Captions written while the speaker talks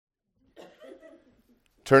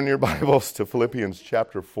Turn your Bibles to Philippians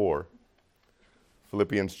chapter 4.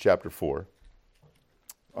 Philippians chapter 4.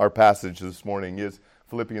 Our passage this morning is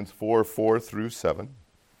Philippians 4 through 7.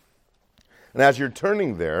 And as you're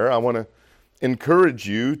turning there, I want to encourage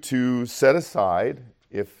you to set aside,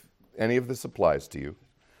 if any of this applies to you,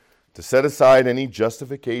 to set aside any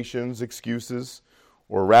justifications, excuses,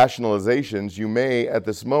 or rationalizations you may at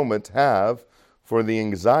this moment have for the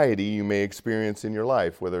anxiety you may experience in your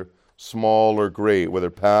life, whether small or great, whether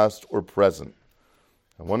past or present.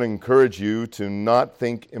 I want to encourage you to not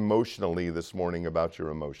think emotionally this morning about your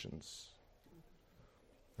emotions.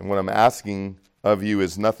 And what I'm asking of you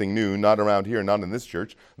is nothing new, not around here, not in this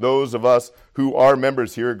church. Those of us who are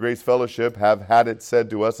members here at Grace Fellowship have had it said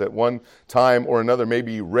to us at one time or another,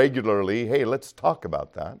 maybe regularly, hey, let's talk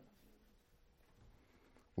about that.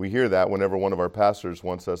 We hear that whenever one of our pastors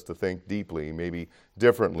wants us to think deeply, maybe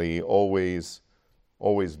differently, always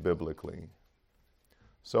biblically.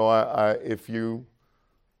 So if you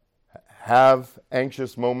have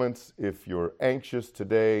anxious moments, if you're anxious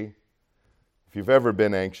today, if you've ever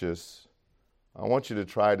been anxious, I want you to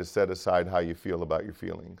try to set aside how you feel about your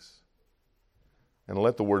feelings and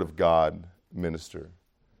let the Word of God minister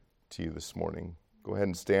to you this morning. Go ahead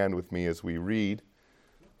and stand with me as we read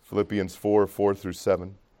Philippians 4 through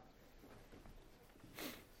 7.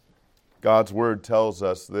 God's Word tells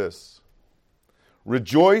us this: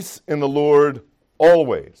 rejoice in the Lord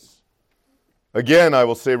always. Again, I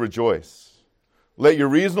will say rejoice. Let your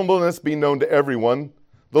reasonableness be known to everyone.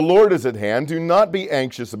 The Lord is at hand. Do not be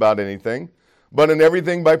anxious about anything, but in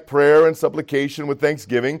everything by prayer and supplication with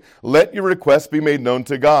thanksgiving, let your requests be made known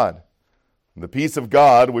to God. And the peace of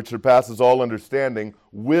God, which surpasses all understanding,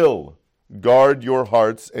 will guard your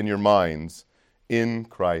hearts and your minds in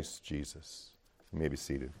Christ Jesus. You may be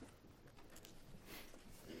seated.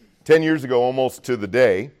 10 years ago, almost to the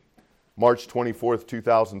day, March 24th,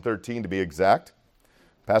 2013 to be exact,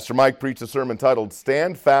 Pastor Mike preached a sermon titled,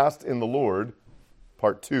 Stand Fast in the Lord,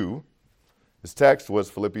 Part 2. His text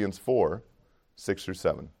was Philippians 4, 6 through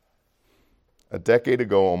 7. A decade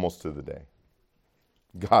ago, almost to the day.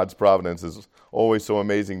 God's providence is always so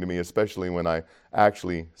amazing to me, especially when I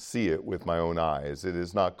actually see it with my own eyes. It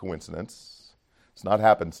is not coincidence. It's not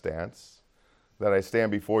happenstance that I stand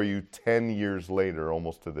before you 10 years later,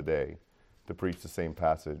 almost to the day, to preach the same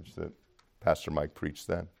passage that Pastor Mike preached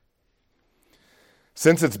then.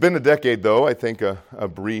 Since it's been a decade, though, I think a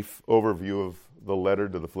brief overview of the letter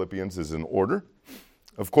to the Philippians is in order.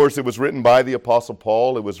 Of course, it was written by the Apostle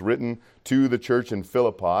Paul. It was written to the church in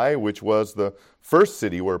Philippi, which was the first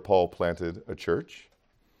city where Paul planted a church.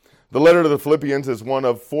 The letter to the Philippians is one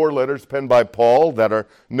of 4 letters penned by Paul that are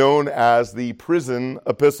known as the prison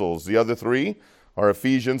epistles. The other 3 are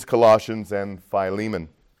Ephesians, Colossians, and Philemon.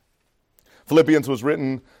 Philippians was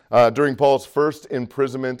written during Paul's first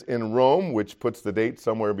imprisonment in Rome, which puts the date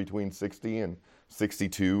somewhere between 60 and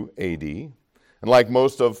 62 AD. And like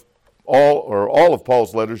most of all of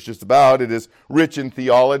Paul's letters, just about, it is rich in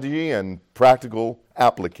theology and practical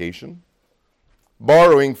application.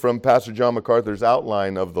 Borrowing from Pastor John MacArthur's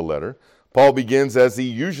outline of the letter, Paul begins, as he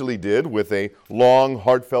usually did, with a long,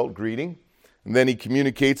 heartfelt greeting. And then he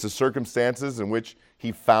communicates the circumstances in which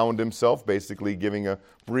he found himself, basically giving a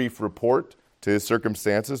brief report to his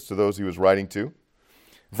circumstances to those he was writing to.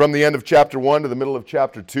 From the end of chapter 1 to the middle of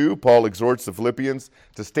chapter 2, Paul exhorts the Philippians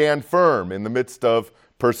to stand firm in the midst of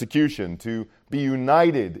persecution, to be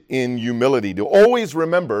united in humility, to always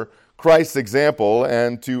remember Christ's example,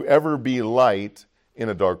 and to ever be light in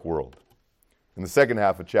a dark world. In the second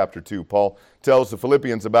half of chapter 2, Paul tells the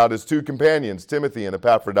Philippians about his 2 companions, Timothy and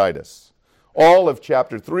Epaphroditus. All of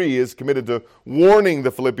chapter 3 is committed to warning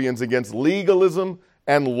the Philippians against legalism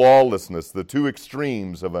and lawlessness, the 2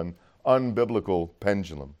 extremes of an unbiblical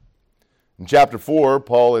pendulum. In chapter 4,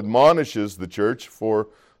 Paul admonishes the church for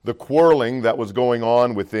the quarreling that was going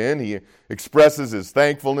on within. He expresses his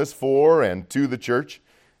thankfulness for and to the church,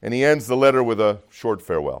 and he ends the letter with a short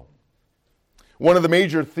farewell. One of the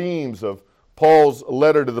major themes of Paul's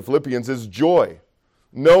letter to the Philippians is joy,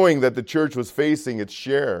 knowing that the church was facing its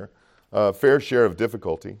fair share of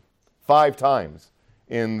difficulty. 5 times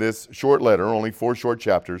in this short letter, only 4 short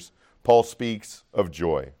chapters, Paul speaks of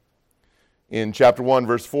joy. In chapter 1,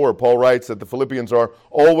 verse 4, Paul writes that the Philippians are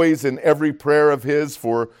always in every prayer of his,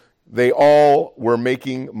 for they all were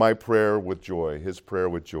making my prayer with joy, his prayer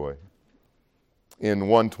with joy. In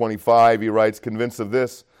 1:25, he writes, convinced of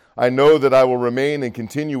this, I know that I will remain and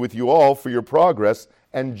continue with you all for your progress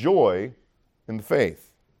and joy in the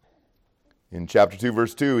faith. In chapter 2,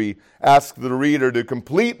 verse 2, he asks the reader to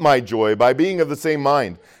complete my joy by being of the same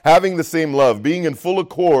mind, having the same love, being in full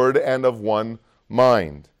accord and of one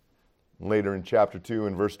mind. Later in chapter 2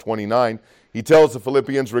 and verse 29, he tells the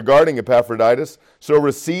Philippians regarding Epaphroditus, "So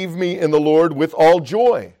receive me in the Lord with all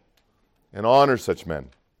joy, and honor such men."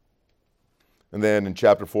 And then in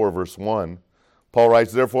chapter 4, verse 1, Paul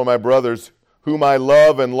writes, "Therefore, my brothers, whom I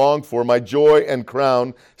love and long for, my joy and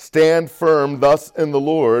crown, stand firm thus in the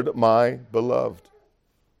Lord, my beloved."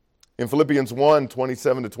 In Philippians 1,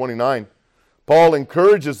 27 to 29, Paul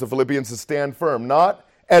encourages the Philippians to stand firm, not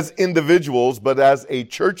as individuals, but as a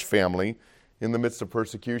church family in the midst of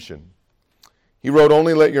persecution. He wrote,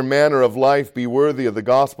 "Only let your manner of life be worthy of the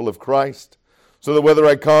gospel of Christ, so that whether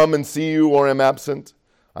I come and see you or am absent,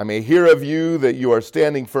 I may hear of you that you are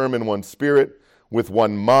standing firm in one spirit, with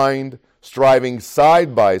one mind, striving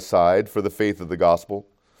side by side for the faith of the gospel,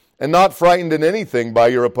 and not frightened in anything by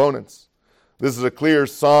your opponents. This is a clear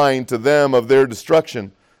sign to them of their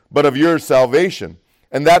destruction, but of your salvation,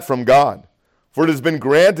 and that from God. For it has been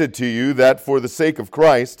granted to you that for the sake of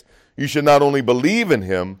Christ you should not only believe in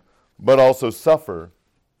him, but also suffer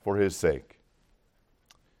for his sake."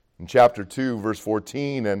 In chapter 2, verse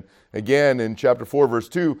 14, and again in chapter 4, verse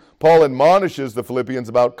 2, Paul admonishes the Philippians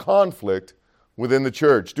about conflict within the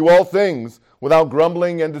church. "Do all things without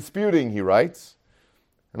grumbling and disputing," he writes.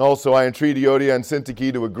 "And also I entreat Euodia and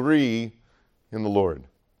Syntyche to agree in the Lord."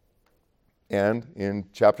 And in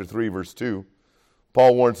chapter 3, verse 2,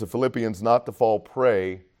 Paul warns the Philippians not to fall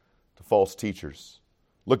prey to false teachers.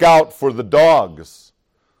 "Look out for the dogs.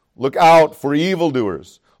 Look out for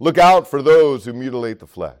evildoers. Look out for those who mutilate the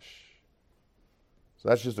flesh." So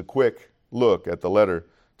that's just a quick look at the letter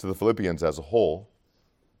to the Philippians as a whole.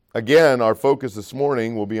 Again, our focus this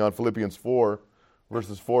morning will be on Philippians 4,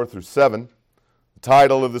 verses 4 through 7. The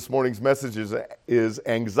title of this morning's message is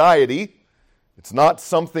Anxiety. It's not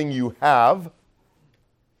something you have,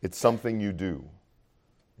 it's something you do.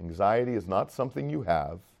 Anxiety is not something you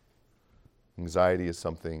have. Anxiety is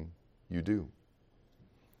something you do.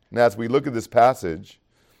 And as we look at this passage,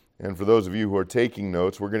 and for those of you who are taking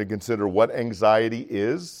notes, we're going to consider what anxiety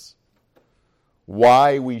is,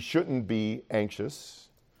 why we shouldn't be anxious,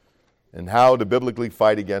 and how to biblically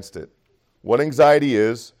fight against it. What anxiety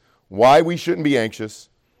is, why we shouldn't be anxious,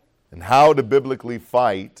 and how to biblically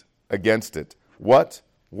fight against it. What,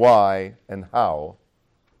 why, and how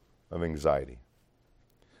of anxiety.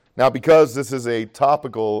 Now, because this is a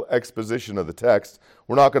topical exposition of the text,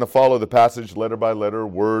 we're not going to follow the passage letter by letter,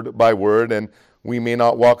 word by word, and we may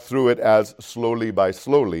not walk through it as slowly by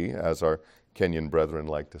slowly, as our Kenyan brethren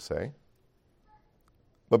like to say.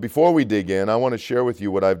 But before we dig in, I want to share with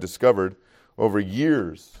you what I've discovered over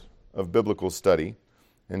years of biblical study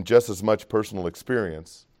and just as much personal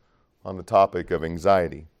experience on the topic of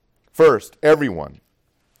anxiety. First, everyone,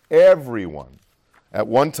 at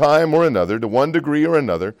one time or another, to one degree or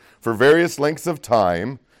another, for various lengths of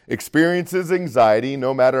time, experiences anxiety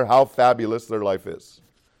no matter how fabulous their life is.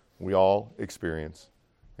 We all experience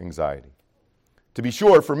anxiety. To be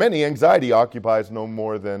sure, for many, anxiety occupies no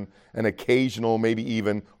more than an occasional, maybe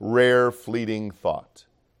even rare, fleeting thought.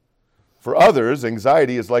 For others,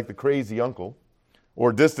 anxiety is like the crazy uncle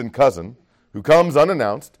or distant cousin who comes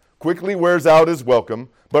unannounced, quickly wears out his welcome,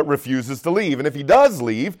 but refuses to leave. And if he does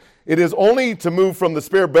leave, it is only to move from the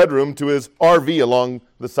spare bedroom to his RV along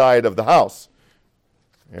the side of the house.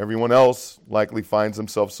 Everyone else likely finds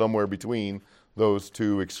himself somewhere between those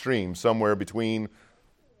two extremes, somewhere between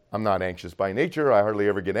 "I'm not anxious by nature, I hardly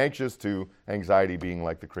ever get anxious," to anxiety being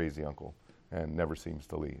like the crazy uncle and never seems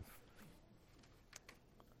to leave.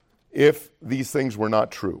 If these things were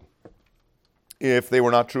not true, if they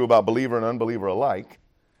were not true about believer and unbeliever alike,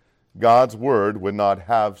 God's word would not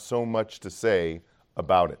have so much to say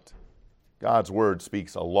about it. God's word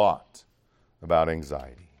speaks a lot about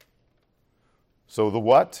anxiety. So the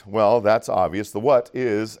what? Well, that's obvious. The what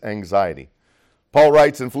is anxiety. Paul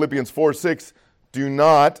writes in Philippians 4:6, "Do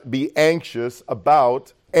not be anxious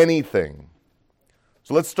about anything."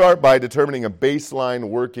 So let's start by determining a baseline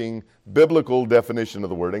working biblical definition of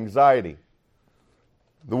the word anxiety.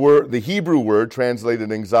 The Hebrew word translated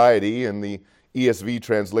anxiety in the ESV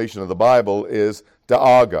translation of the Bible is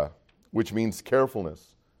da'aga, which means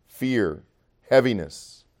carefulness, fear,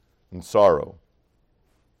 heaviness, and sorrow.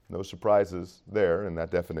 No surprises there in that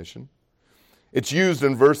definition. It's used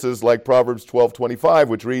in verses like Proverbs 12:25,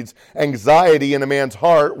 which reads, "Anxiety in a man's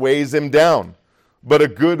heart weighs him down, but a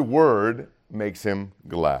good word makes him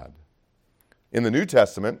glad." In the New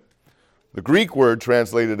Testament, the Greek word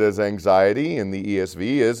translated as anxiety in the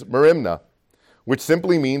ESV is merimna, which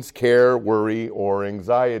simply means care, worry, or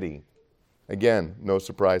anxiety. Again, no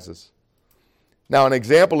surprises. Now, an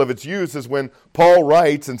example of its use is when Paul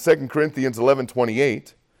writes in 2 Corinthians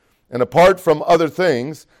 11:28, "And apart from other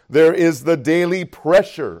things, there is the daily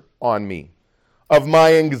pressure on me of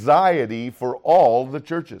my anxiety for all the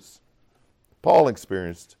churches. Paul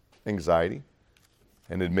experienced anxiety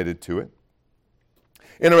and admitted to it.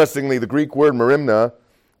 Interestingly, the Greek word merimna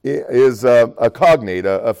is a cognate,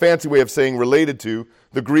 a fancy way of saying related to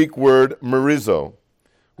the Greek word merizo,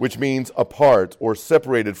 which means apart or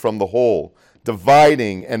separated from the whole,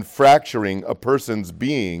 dividing and fracturing a person's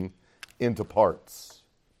being into parts.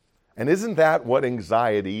 And isn't that what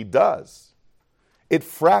anxiety does? It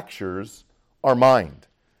fractures our mind,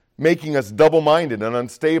 making us double-minded and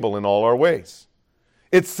unstable in all our ways.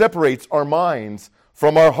 It separates our minds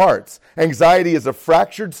from our hearts. Anxiety is a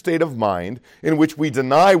fractured state of mind in which we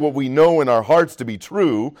deny what we know in our hearts to be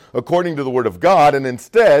true according to the Word of God and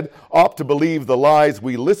instead opt to believe the lies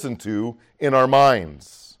we listen to in our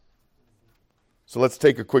minds. So let's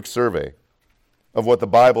take a quick survey of what the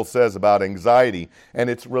Bible says about anxiety and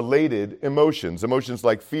its related emotions. Emotions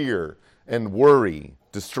like fear and worry,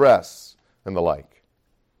 distress, and the like.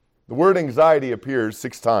 The word anxiety appears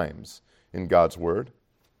 6 times in God's Word,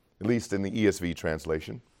 at least in the ESV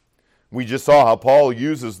translation. We just saw how Paul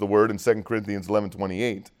uses the word in 2 Corinthians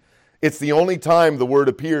 11:28. It's the only time the word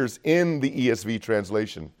appears in the ESV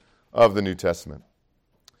translation of the New Testament.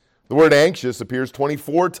 The word anxious appears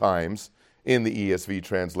 24 times in the ESV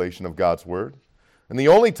translation of God's Word. And the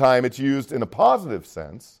only time it's used in a positive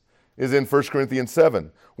sense is in 1 Corinthians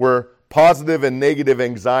 7, where positive and negative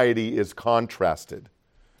anxiety is contrasted.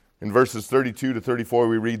 In verses 32 to 34,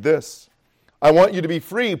 we read this. I want you to be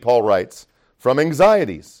free, Paul writes, from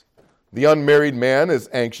anxieties. The unmarried man is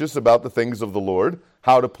anxious about the things of the Lord,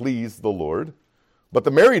 how to please the Lord. But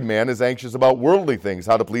the married man is anxious about worldly things,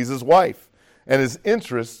 how to please his wife. And his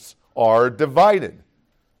interests are divided.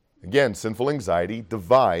 Again, sinful anxiety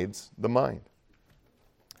divides the mind.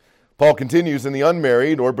 Paul continues, and the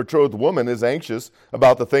unmarried or betrothed woman is anxious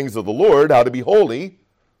about the things of the Lord, how to be holy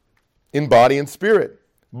in body and spirit.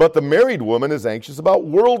 But the married woman is anxious about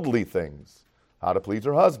worldly things, how to please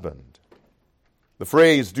her husband. The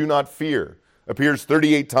phrase, do not fear, appears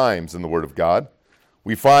 38 times in the Word of God.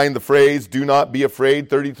 We find the phrase, do not be afraid,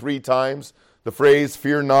 33 times. The phrase,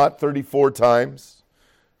 fear not, 34 times.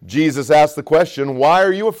 Jesus asked the question, why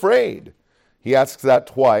are you afraid? He asks that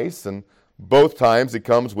twice, and both times it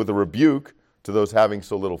comes with a rebuke to those having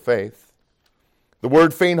so little faith. The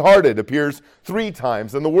word faint-hearted appears 3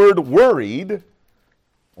 times, and the word worried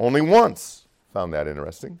only once. Found that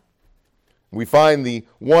interesting. We find the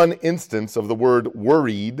one instance of the word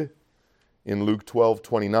worried in Luke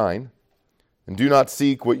 12:29. And do not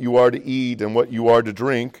seek what you are to eat and what you are to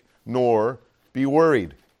drink, nor be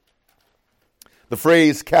worried. The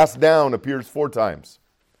phrase cast down appears 4 times.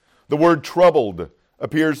 The word troubled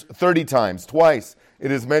appears 30 times. Twice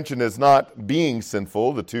it is mentioned as not being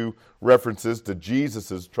sinful, the 2 references to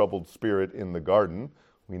Jesus' troubled spirit in the garden.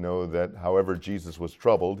 We know that however Jesus was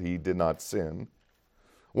troubled, he did not sin.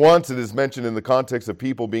 Once it is mentioned in the context of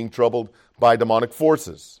people being troubled by demonic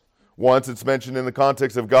forces. Once it's mentioned in the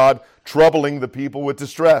context of God troubling the people with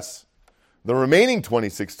distress. The remaining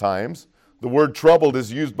 26 times, the word troubled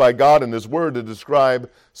is used by God in His Word to describe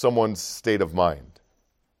someone's state of mind.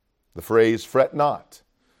 The phrase fret not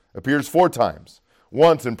appears 4 times.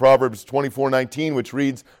 Once in Proverbs 24:19, which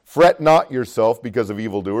reads, fret not yourself because of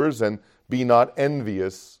evildoers, and be not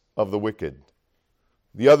envious of the wicked.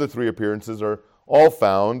 The other 3 appearances are all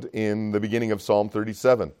found in the beginning of Psalm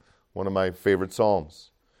 37, one of my favorite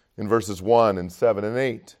psalms, in verses 1 and 7 and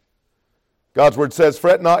 8. God's Word says,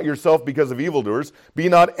 fret not yourself because of evildoers, be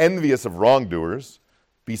not envious of wrongdoers,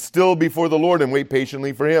 be still before the Lord and wait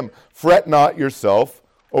patiently for Him. Fret not yourself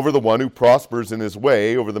over the one who prospers in his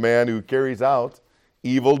way, over the man who carries out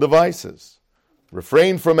evil devices.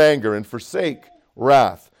 Refrain from anger and forsake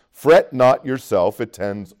wrath. Fret not yourself, it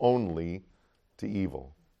tends only to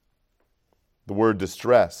evil. The word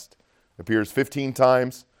distressed appears 15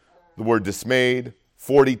 times. The word dismayed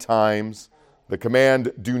 40 times. The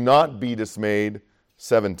command, do not be dismayed,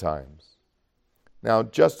 7 times. Now,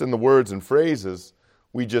 just in the words and phrases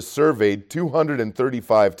we just surveyed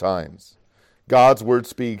 235 times, God's Word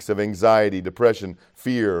speaks of anxiety, depression,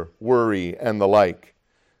 fear, worry, and the like.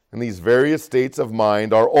 And these various states of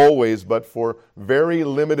mind are always, but for very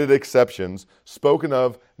limited exceptions, spoken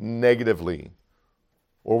of negatively,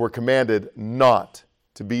 or were commanded not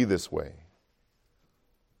to be this way.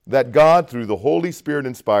 That God, through the Holy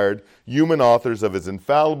Spirit-inspired human authors of His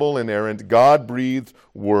infallible, inerrant, God-breathed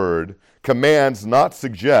Word, commands, not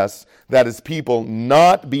suggests, that His people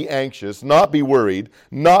not be anxious, not be worried,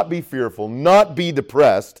 not be fearful, not be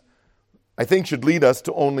depressed, I think should lead us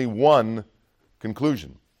to only one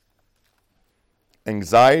conclusion.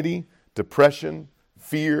 Anxiety, depression,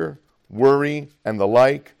 fear, worry, and the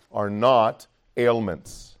like are not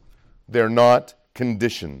ailments. They're not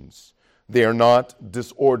conditions. They are not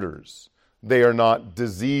disorders. They are not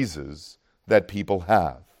diseases that people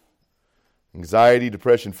have. Anxiety,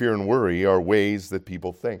 depression, fear, and worry are ways that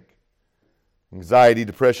people think. Anxiety,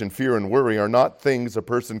 depression, fear, and worry are not things a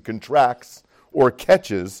person contracts or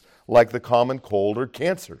catches like the common cold or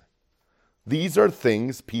cancer. These are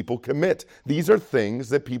things people commit. These are things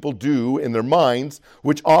that people do in their minds,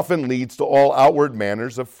 which often leads to all outward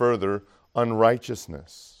manners of further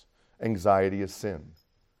unrighteousness. Anxiety is sin.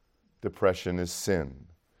 Depression is sin.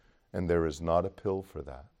 And there is not a pill for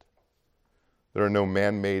that. There are no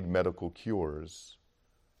man-made medical cures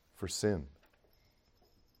for sin.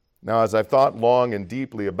 Now, as I've thought long and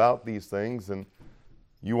deeply about these things, and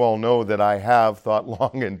you all know that I have thought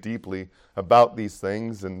long and deeply about these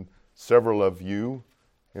things, and several of you,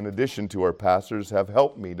 in addition to our pastors, have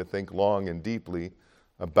helped me to think long and deeply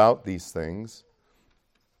about these things.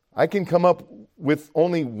 I can come up with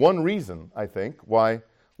only one reason, I think, why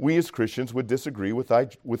we as Christians would disagree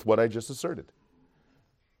with what I just asserted.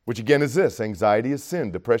 Which again is this: anxiety is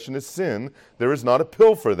sin, depression is sin. There is not a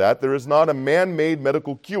pill for that. There is not a man-made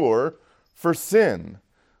medical cure for sin.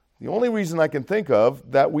 The only reason I can think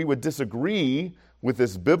of that we would disagree with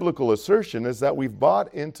this biblical assertion is that we've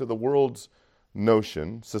bought into the world's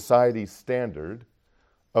notion, society's standard,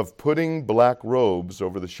 of putting black robes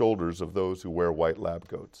over the shoulders of those who wear white lab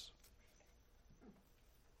coats.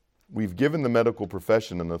 We've given the medical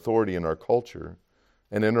profession an authority in our culture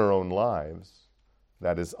and in our own lives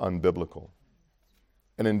that is unbiblical.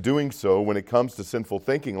 And in doing so, when it comes to sinful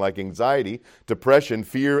thinking like anxiety, depression,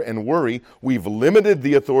 fear, and worry, we've limited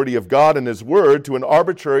the authority of God and His Word to an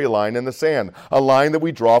arbitrary line in the sand, a line that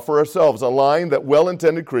we draw for ourselves, a line that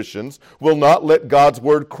well-intended Christians will not let God's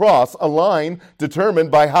Word cross, a line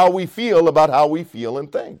determined by how we feel about how we feel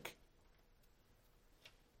and think.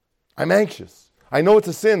 I'm anxious. I know it's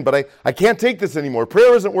a sin, but I can't take this anymore.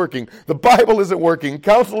 Prayer isn't working. The Bible isn't working.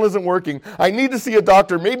 Counsel isn't working. I need to see a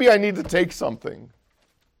doctor. Maybe I need to take something.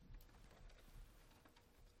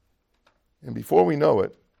 And before we know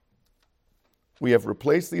it, we have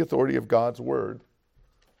replaced the authority of God's Word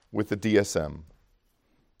with the DSM,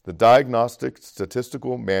 the Diagnostic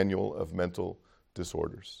Statistical Manual of Mental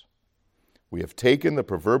Disorders. We have taken the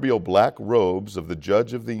proverbial black robes of the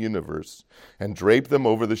judge of the universe and draped them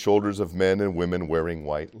over the shoulders of men and women wearing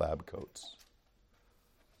white lab coats.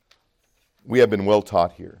 We have been well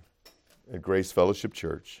taught here at Grace Fellowship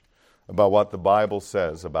Church about what the Bible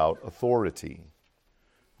says about authority.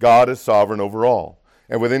 God is sovereign over all.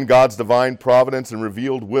 And within God's divine providence and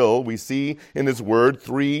revealed will, we see in His Word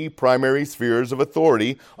three primary spheres of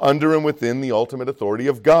authority under and within the ultimate authority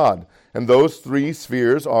of God. And those three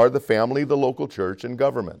spheres are the family, the local church, and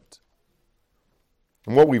government.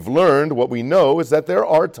 And what we've learned, what we know, is that there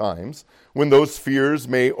are times when those spheres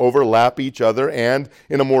may overlap each other, and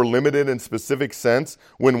in a more limited and specific sense,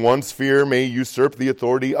 when one sphere may usurp the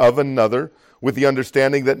authority of another, with the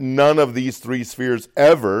understanding that none of these three spheres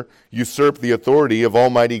ever usurp the authority of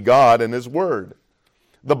Almighty God and His Word.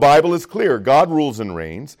 The Bible is clear. God rules and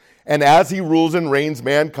reigns, and as He rules and reigns,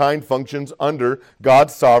 mankind functions under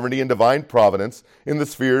God's sovereignty and divine providence in the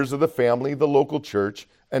spheres of the family, the local church,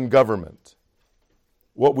 and government.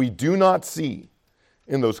 What we do not see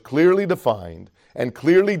in those clearly defined and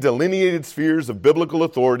clearly delineated spheres of biblical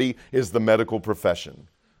authority is the medical profession.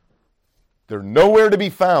 They're nowhere to be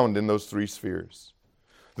found in those three spheres.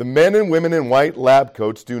 The men and women in white lab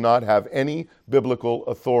coats do not have any biblical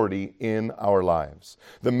authority in our lives.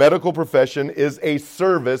 The medical profession is a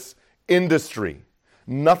service industry.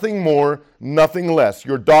 Nothing more, nothing less.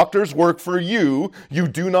 Your doctors work for you. You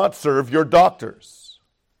do not serve your doctors.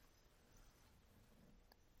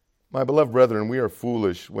 My beloved brethren, we are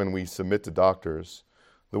foolish when we submit to doctors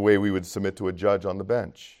the way we would submit to a judge on the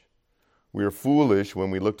bench. We are foolish when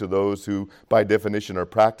we look to those who, by definition, are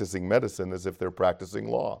practicing medicine as if they're practicing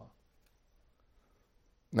law.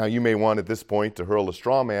 Now, you may want at this point to hurl a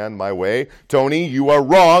straw man my way. Tony, you are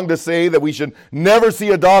wrong to say that we should never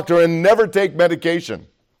see a doctor and never take medication.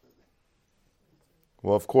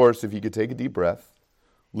 Well, of course, if you could take a deep breath,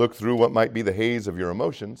 look through what might be the haze of your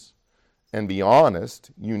emotions, and be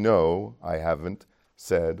honest, you know I haven't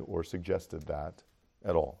said or suggested that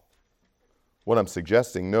at all. What I'm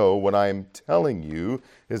suggesting, no, what I'm telling you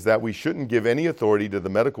is that we shouldn't give any authority to the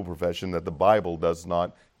medical profession that the Bible does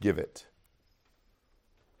not give it.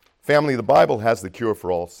 Family, the Bible has the cure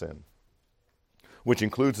for all sin, which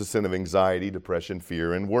includes the sin of anxiety, depression,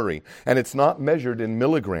 fear, and worry. And it's not measured in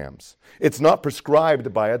milligrams. It's not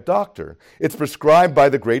prescribed by a doctor. It's prescribed by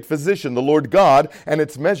the great physician, the Lord God, and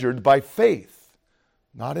it's measured by faith,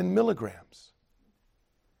 not in milligrams.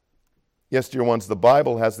 Yes, dear ones, the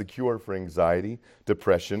Bible has the cure for anxiety,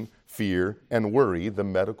 depression, fear, and worry. The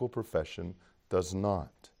medical profession does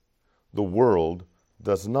not. The world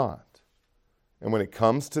does not. And when it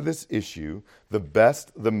comes to this issue, the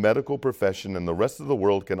best the medical profession and the rest of the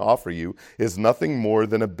world can offer you is nothing more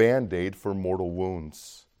than a Band-Aid for mortal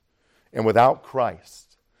wounds. And without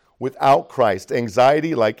Christ,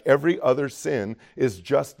 anxiety, like every other sin, is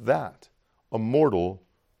just that, a mortal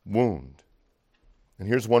wound. And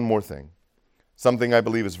here's one more thing, something I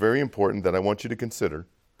believe is very important that I want you to consider.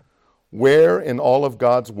 Where in all of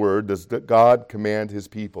God's word does God command his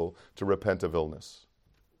people to repent of illness?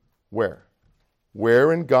 Where?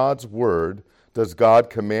 Where in God's word does God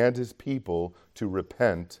command his people to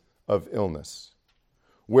repent of illness?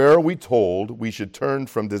 Where are we told we should turn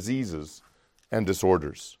from diseases and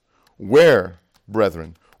disorders? Where,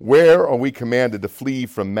 brethren, where are we commanded to flee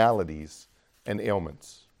from maladies and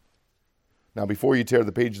ailments? Now, before you tear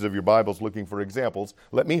the pages of your Bibles looking for examples,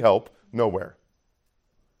 let me help. Nowhere.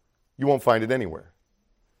 You won't find it anywhere.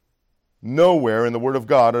 Nowhere in the Word of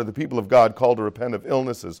God are the people of God called to repent of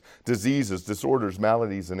illnesses, diseases, disorders,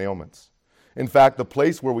 maladies, and ailments. In fact, the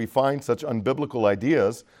place where we find such unbiblical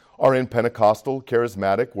ideas are in Pentecostal,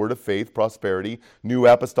 charismatic, word of faith, prosperity, new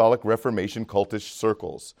apostolic reformation, cultish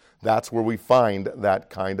circles. That's where we find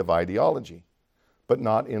that kind of ideology, but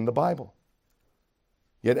not in the Bible.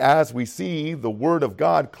 Yet as we see, the Word of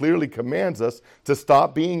God clearly commands us to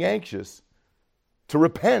stop being anxious, to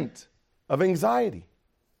repent of anxiety.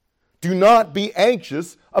 Do not be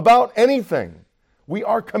anxious about anything. We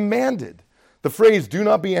are commanded. The phrase, do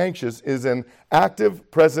not be anxious, is an active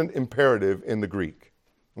present imperative in the Greek.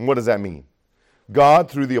 And what does that mean? God,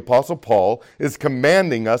 through the Apostle Paul, is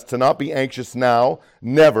commanding us to not be anxious now,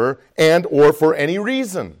 never, and or for any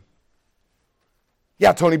reason.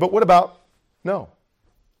 Yeah, Tony, but what about? No.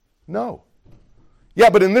 Yeah,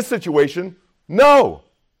 but in this situation, no.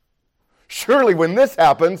 Surely when this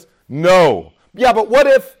happens, no. Yeah, but what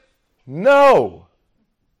if? No.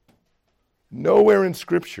 Nowhere in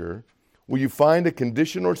Scripture will you find a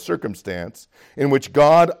condition or circumstance in which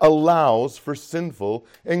God allows for sinful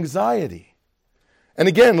anxiety. And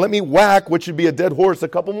again, let me whack what should be a dead horse a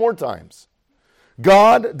couple more times.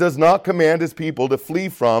 God does not command his people to flee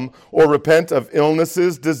from or repent of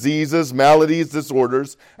illnesses, diseases, maladies,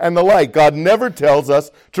 disorders, and the like. God never tells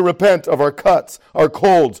us to repent of our cuts, our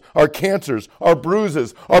colds, our cancers, our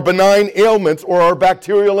bruises, our benign ailments, or our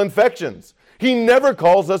bacterial infections. He never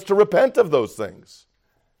calls us to repent of those things.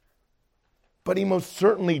 But he most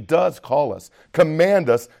certainly does call us, command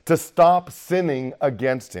us to stop sinning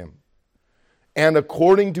against him. And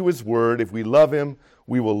according to his word, if we love him,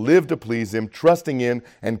 we will live to please him, trusting in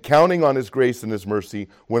and counting on his grace and his mercy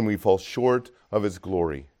when we fall short of his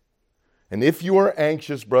glory. And if you are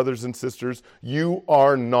anxious, brothers and sisters, you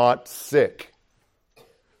are not sick.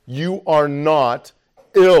 You are not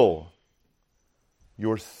ill.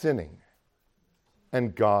 You're sinning.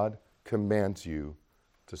 And God commands you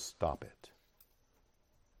to stop it.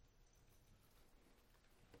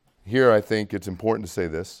 Here, I think it's important to say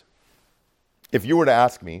this. If you were to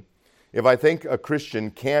ask me if I think a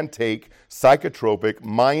Christian can take psychotropic,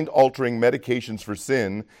 mind-altering medications for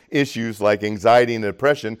sin, issues like anxiety and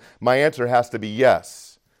depression, my answer has to be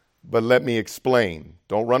yes. But let me explain.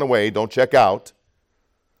 Don't run away. Don't check out.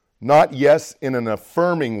 Not yes in an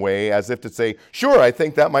affirming way, as if to say, sure, I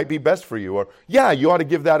think that might be best for you, or yeah, you ought to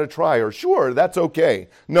give that a try, or sure, that's okay.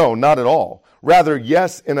 No, not at all. Rather,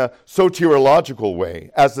 yes in a soteriological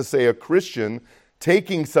way, as to say a Christian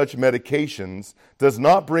taking such medications does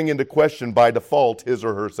not bring into question by default his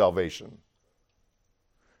or her salvation.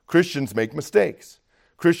 Christians make mistakes.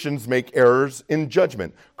 Christians make errors in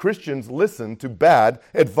judgment. Christians listen to bad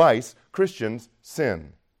advice. Christians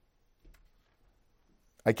sin.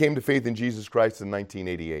 I came to faith in Jesus Christ in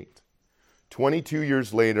 1988. 22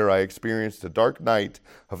 years later, I experienced a dark night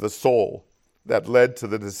of the soul that led to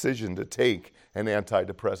the decision to take an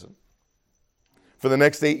antidepressant. For the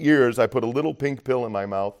next 8 years, I put a little pink pill in my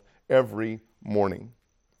mouth every morning.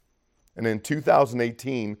 And in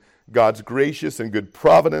 2018, God's gracious and good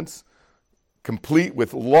providence, complete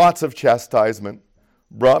with lots of chastisement,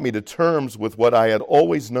 brought me to terms with what I had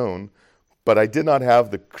always known, but I did not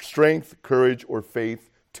have the strength, courage, or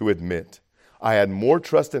faith to admit. I had more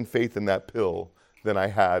trust and faith in that pill than I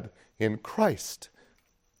had in Christ.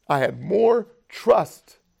 I had more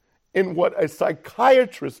trust in what a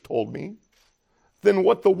psychiatrist told me than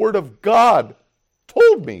what the Word of God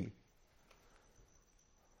told me.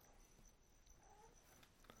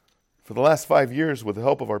 For the last 5 years, with the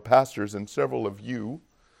help of our pastors and several of you,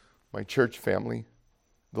 my church family,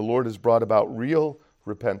 the Lord has brought about real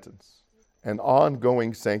repentance and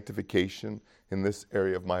ongoing sanctification in this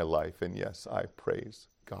area of my life. And yes, I praise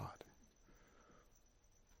God.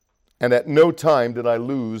 And at no time did I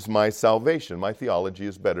lose my salvation. My theology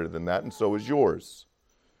is better than that, and so is yours.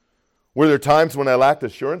 Were there times when I lacked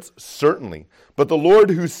assurance? Certainly. But the Lord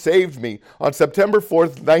who saved me on September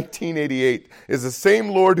 4th, 1988 is the same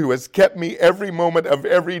Lord who has kept me every moment of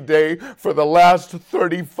every day for the last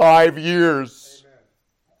 35 years. Amen.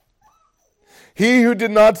 He who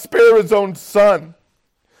did not spare his own son,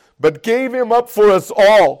 but gave him up for us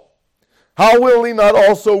all, how will he not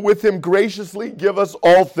also with him graciously give us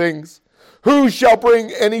all things? Who shall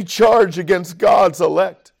bring any charge against God's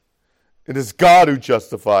elect? It is God who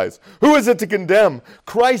justifies. Who is it to condemn?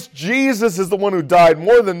 Christ Jesus is the one who died.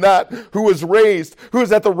 More than that, who was raised, who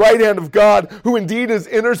is at the right hand of God, who indeed is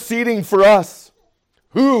interceding for us.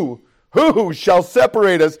 Who shall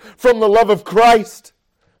separate us from the love of Christ?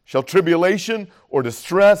 Shall tribulation or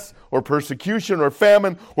distress or persecution or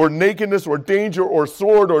famine or nakedness or danger or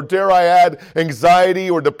sword, or dare I add, anxiety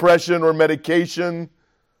or depression or medication?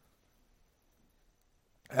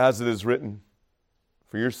 As it is written,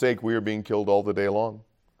 for your sake we are being killed all the day long.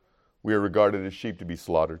 We are regarded as sheep to be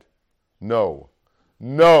slaughtered. No.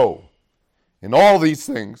 In all these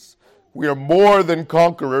things, we are more than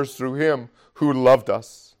conquerors through him who loved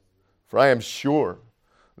us. For I am sure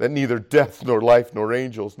that neither death, nor life, nor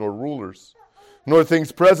angels, nor rulers, nor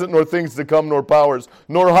things present, nor things to come, nor powers,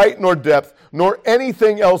 nor height, nor depth, nor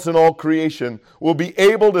anything else in all creation will be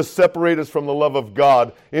able to separate us from the love of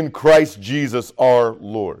God in Christ Jesus our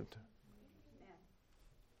Lord.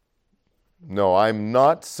 No, I'm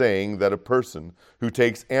not saying that a person who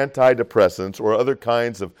takes antidepressants or other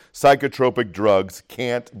kinds of psychotropic drugs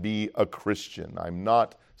can't be a Christian. I'm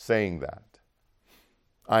not saying that.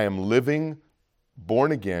 I am living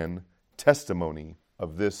born-again testimony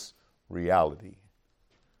of this reality.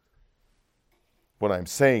 What I'm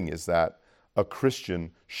saying is that a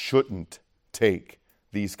Christian shouldn't take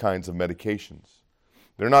these kinds of medications.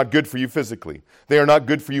 They're not good for you physically. They are not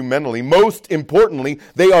good for you mentally. Most importantly,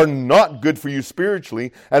 they are not good for you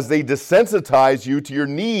spiritually, as they desensitize you to your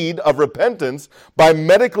need of repentance by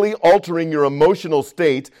medically altering your emotional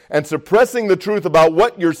state and suppressing the truth about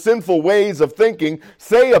what your sinful ways of thinking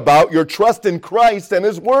say about your trust in Christ and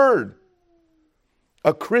His Word.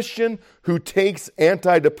 A Christian who takes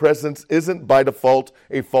antidepressants isn't by default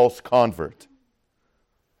a false convert.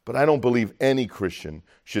 But I don't believe any Christian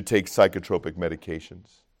should take psychotropic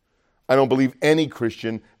medications. I don't believe any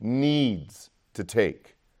Christian needs to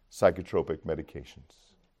take psychotropic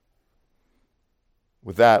medications.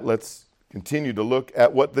 With that, let's continue to look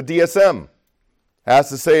at what the DSM has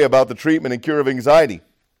to say about the treatment and cure of anxiety,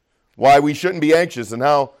 why we shouldn't be anxious, and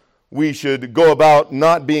how we should go about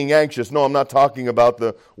not being anxious. No, I'm not talking about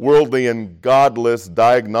the worldly and godless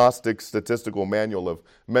diagnostic statistical manual of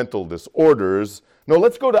mental disorders. No,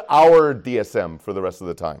 let's go to our DSM for the rest of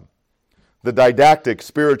the time. The didactic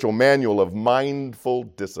spiritual manual of mindful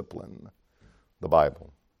discipline, the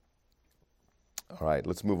Bible. All right,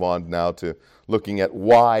 let's move on now to looking at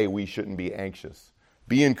why we shouldn't be anxious.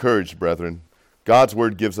 Be encouraged, brethren. God's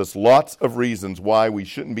Word gives us lots of reasons why we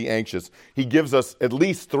shouldn't be anxious. He gives us at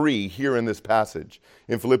least 3 here in this passage,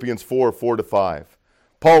 in Philippians 4:4-5.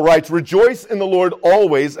 Paul writes, "Rejoice in the Lord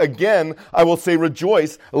always. Again, I will say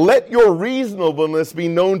rejoice. Let your reasonableness be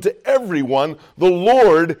known to everyone. The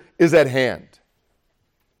Lord is at hand."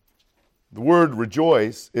 The word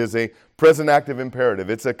rejoice is a present active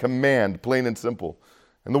imperative. It's a command, plain and simple.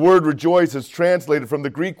 And the word rejoice is translated from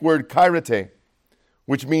the Greek word kairete,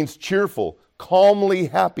 which means cheerful, calmly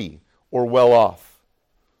happy, or well off.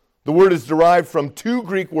 The word is derived from 2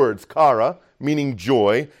 Greek words, kara, meaning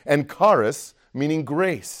joy, and charis, meaning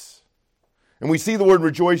grace. And we see the word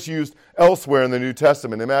rejoice used elsewhere in the New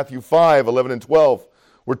Testament. In Matthew 5:11 and 12,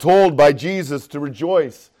 we're told by Jesus to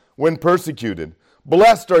rejoice when persecuted.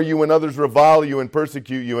 "Blessed are you when others revile you and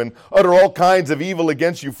persecute you and utter all kinds of evil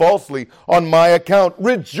against you falsely on my account.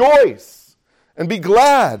 Rejoice and be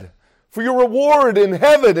glad, for your reward in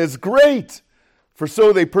heaven is great. For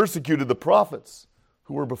so they persecuted the prophets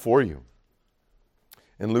who were before you."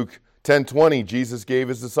 In Luke 10:20, Jesus gave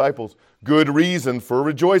His disciples good reason for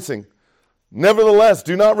rejoicing. "Nevertheless,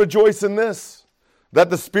 do not rejoice in this,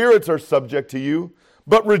 that the spirits are subject to you,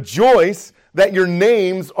 but rejoice that your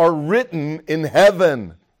names are written in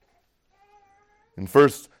heaven." In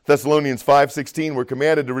 1 Thessalonians 5:16, we're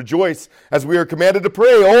commanded to rejoice as we are commanded to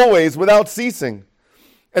pray always without ceasing.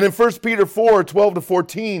 And in 1 Peter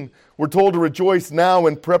 4:12-14, we're told to rejoice now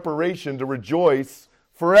in preparation to rejoice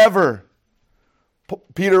forever.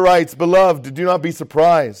 Peter writes, "Beloved, do not be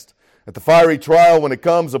surprised at the fiery trial when it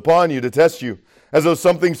comes upon you to test you, as though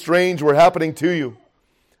something strange were happening to you.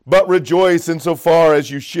 But rejoice insofar as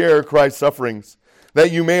you share Christ's sufferings,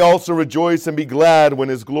 that you may also rejoice and be glad when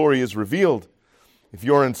his glory is revealed. If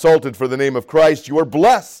you are insulted for the name of Christ, you are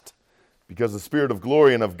blessed, because the Spirit of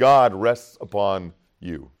glory and of God rests upon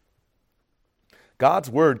you. God's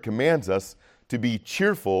word commands us to be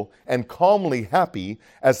cheerful and calmly happy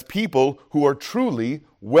as people who are truly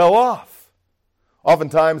well off.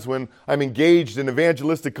 Oftentimes when I'm engaged in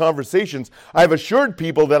evangelistic conversations, I've assured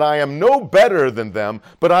people that I am no better than them,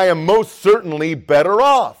 but I am most certainly better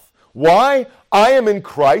off. Why? I am in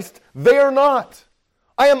Christ, they are not.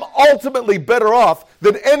 I am ultimately better off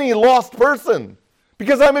than any lost person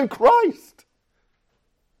because I'm in Christ.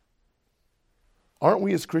 Aren't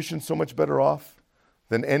we as Christians so much better off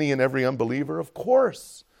than any and every unbeliever? Of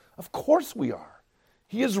course. Of course we are.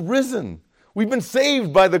 He is risen. We've been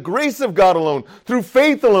saved by the grace of God alone, through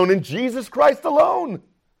faith alone, in Jesus Christ alone.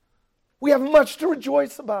 We have much to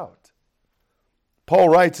rejoice about. Paul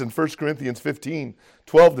writes in 1 Corinthians 15,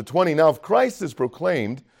 12-20, now if Christ is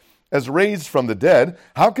proclaimed as raised from the dead,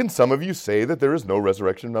 how can some of you say that there is no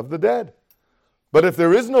resurrection of the dead? But if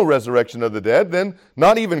there is no resurrection of the dead, then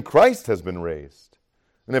not even Christ has been raised.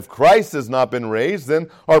 And if Christ has not been raised, then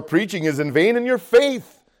our preaching is in vain and your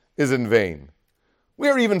faith is in vain. We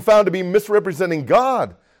are even found to be misrepresenting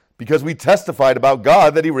God because we testified about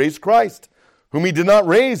God that he raised Christ, whom he did not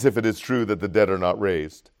raise, if it is true that the dead are not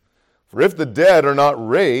raised. For if the dead are not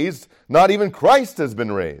raised, not even Christ has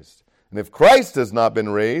been raised. And if Christ has not been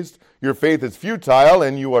raised, your faith is futile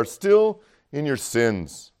and you are still in your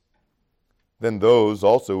sins. Then those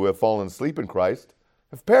also who have fallen asleep in Christ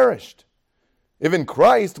have perished. If in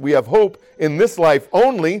Christ we have hope in this life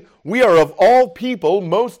only, we are of all people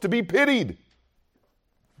most to be pitied.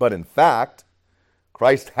 But in fact,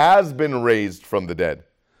 Christ has been raised from the dead,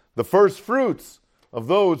 the first fruits of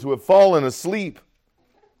those who have fallen asleep.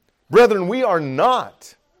 Brethren, we are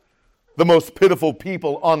not the most pitiful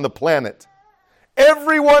people on the planet.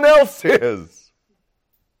 Everyone else is.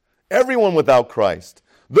 Everyone without Christ.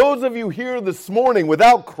 Those of you here this morning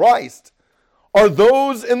without Christ are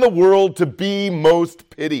those in the world to be most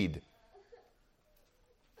pitied.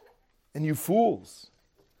 And you fools,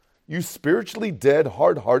 you spiritually dead,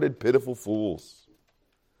 hard-hearted, pitiful fools,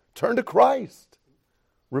 turn to Christ.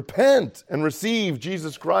 Repent and receive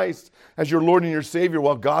Jesus Christ as your Lord and your Savior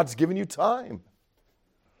while God's given you time.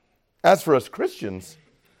 As for us Christians,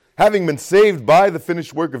 having been saved by the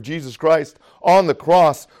finished work of Jesus Christ on the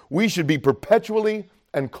cross, we should be perpetually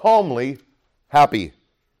and calmly happy.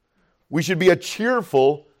 We should be a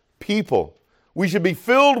cheerful people. We should be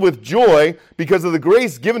filled with joy because of the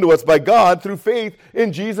grace given to us by God through faith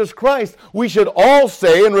in Jesus Christ. We should all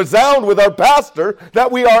say and resound with our pastor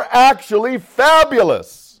that we are actually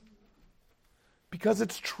fabulous. Because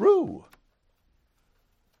it's true.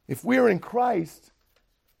 If we're in Christ,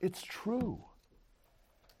 it's true.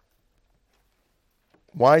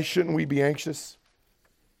 Why shouldn't we be anxious?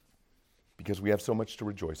 Because we have so much to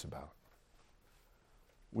rejoice about.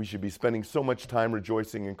 We should be spending so much time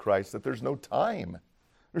rejoicing in Christ that there's no time.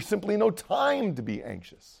 There's simply no time to be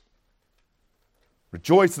anxious.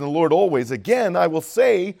 Rejoice in the Lord always. Again, I will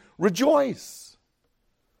say, rejoice.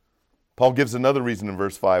 Paul gives another reason in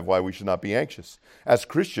verse 5 why we should not be anxious. As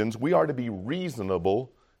Christians, we are to be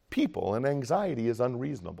reasonable people, and anxiety is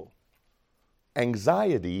unreasonable.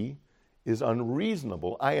 Anxiety is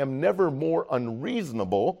unreasonable. I am never more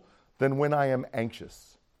unreasonable than when I am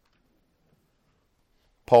anxious.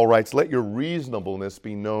 Paul writes, let your reasonableness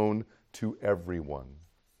be known to everyone.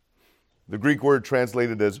 The Greek word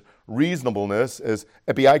translated as reasonableness is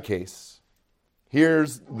epiikes.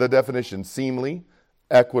 Here's the definition: seemly,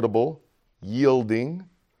 equitable, yielding.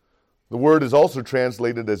 The word is also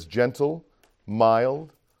translated as gentle,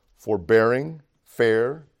 mild, forbearing,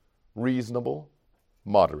 fair, reasonable,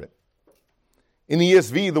 moderate. In the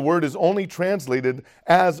ESV, the word is only translated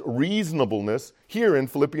as reasonableness here in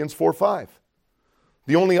Philippians 4:5.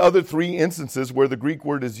 The only other three instances where the Greek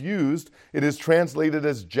word is used, it is translated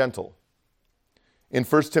as gentle. In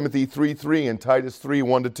 1 Timothy 3:3 and Titus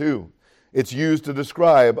 3:1-2, it's used to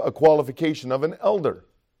describe a qualification of an elder.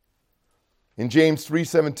 In James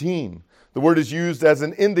 3:17, the word is used as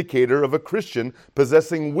an indicator of a Christian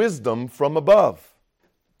possessing wisdom from above.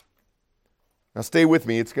 Now stay with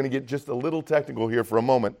me, it's going to get just a little technical here for a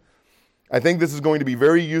moment. I think this is going to be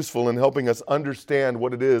very useful in helping us understand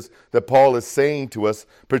what it is that Paul is saying to us,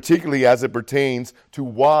 particularly as it pertains to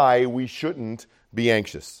why we shouldn't be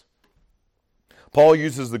anxious. Paul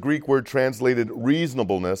uses the Greek word translated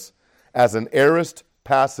reasonableness as an aorist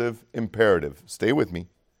passive imperative. Stay with me.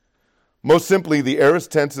 Most simply, the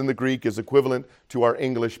aorist tense in the Greek is equivalent to our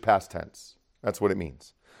English past tense. That's what it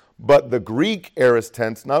means. But the Greek aorist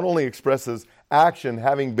tense not only expresses action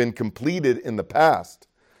having been completed in the past,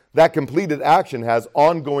 that completed action has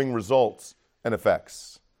ongoing results and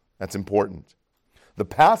effects. That's important. The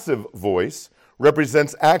passive voice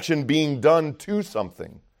represents action being done to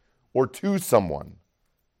something or to someone.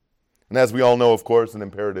 And as we all know, of course, an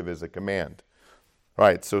imperative is a command. All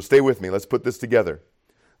right, so stay with me. Let's put this together.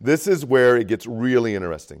 This is where it gets really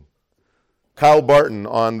interesting. Kyle Barton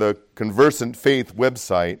on the Conversant Faith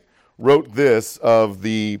website wrote this of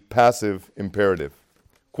the passive imperative.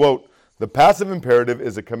 Quote, "The passive imperative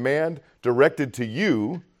is a command directed to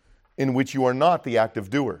you in which you are not the active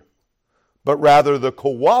doer, but rather the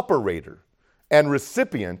cooperator and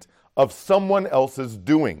recipient of someone else's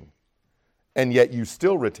doing, and yet you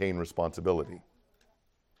still retain responsibility."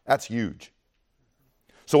 That's huge.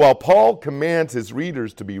 So while Paul commands his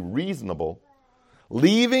readers to be reasonable,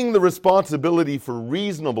 leaving the responsibility for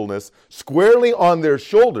reasonableness squarely on their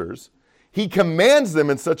shoulders, he commands them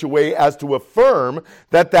in such a way as to affirm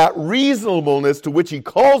that that reasonableness to which he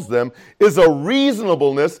calls them is a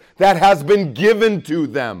reasonableness that has been given to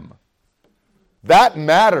them. That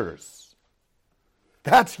matters.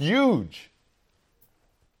 That's huge.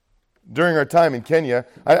 During our time in Kenya,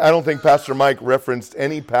 I don't think Pastor Mike referenced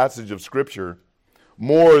any passage of Scripture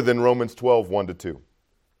more than Romans 12, 1-2.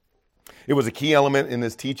 It was a key element in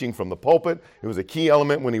his teaching from the pulpit. It was a key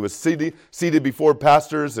element when he was seated before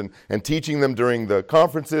pastors and teaching them during the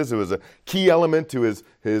conferences. It was a key element to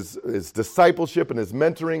his discipleship and his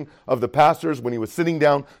mentoring of the pastors when he was sitting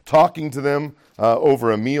down talking to them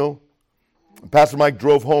over a meal. Pastor Mike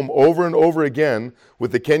drove home over and over again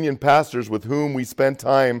with the Kenyan pastors with whom we spent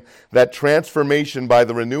time that transformation by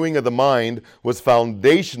the renewing of the mind was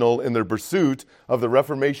foundational in their pursuit of the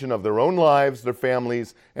reformation of their own lives, their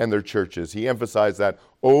families, and their churches. He emphasized that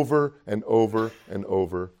over and over and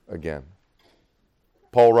over again.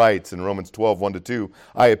 Paul writes in Romans 12, 1-2,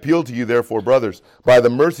 "I appeal to you, therefore, brothers, by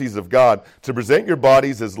the mercies of God, to present your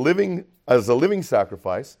bodies as a living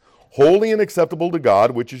sacrifice, holy and acceptable to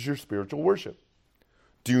God, which is your spiritual worship.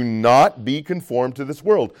 Do not be conformed to this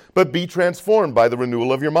world, but be transformed by the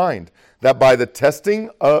renewal of your mind, that by testing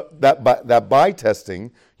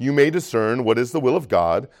you may discern what is the will of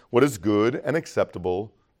God, what is good and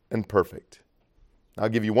acceptable and perfect." I'll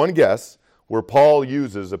give you one guess where Paul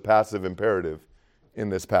uses a passive imperative in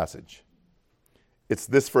this passage. It's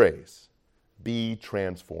this phrase, be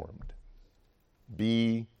transformed.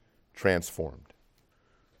 Be transformed.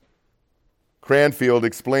 Cranfield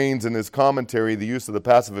explains in his commentary the use of the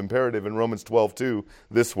passive imperative in Romans 12:2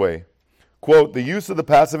 this way. Quote, "The use of the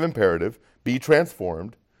passive imperative, be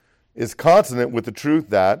transformed, is consonant with the truth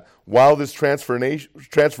that, while this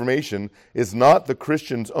transformation is not the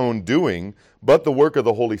Christian's own doing, but the work of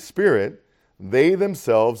the Holy Spirit, they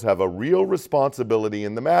themselves have a real responsibility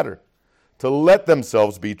in the matter, to let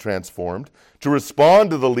themselves be transformed, to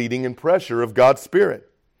respond to the leading and pressure of God's Spirit.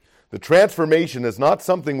 The transformation is not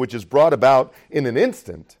something which is brought about in an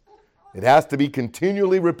instant. It has to be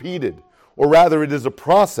continually repeated, or rather it is a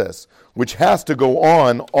process which has to go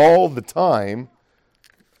on all the time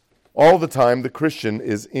the Christian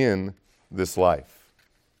is in this life."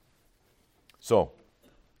 So,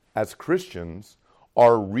 as Christians,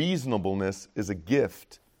 our reasonableness is a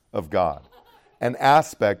gift of God, an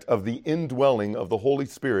aspect of the indwelling of the Holy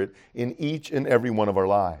Spirit in each and every one of our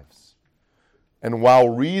lives. And while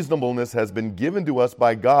reasonableness has been given to us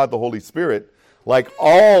by God, the Holy Spirit, like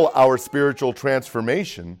all our spiritual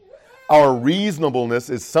transformation, our reasonableness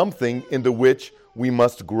is something into which we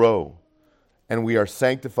must grow. And we are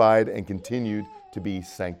sanctified and continued to be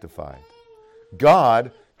sanctified.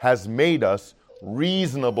 God has made us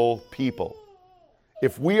reasonable people.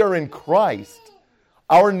 If we are in Christ,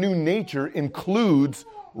 our new nature includes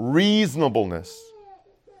reasonableness.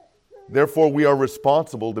 Therefore, we are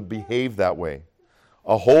responsible to behave that way.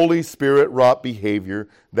 A Holy Spirit-wrought behavior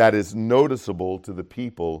that is noticeable to the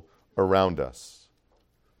people around us.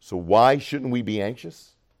 So why shouldn't we be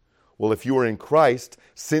anxious? Well, if you are in Christ,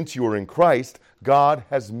 since you are in Christ, God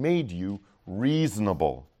has made you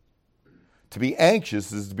reasonable. To be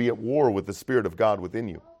anxious is to be at war with the Spirit of God within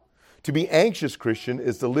you. To be anxious, Christian,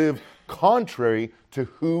 is to live contrary to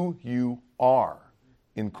who you are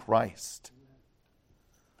in Christ.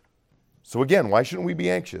 So again, why shouldn't we be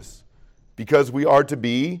anxious? Because we are to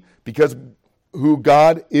be, because who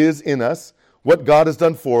God is in us, what God has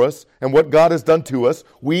done for us, and what God has done to us,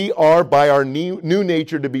 we are by our new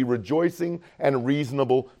nature to be rejoicing and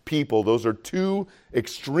reasonable people. Those are two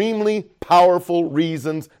extremely powerful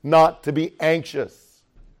reasons not to be anxious.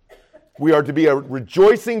 We are to be a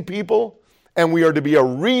rejoicing people, and we are to be a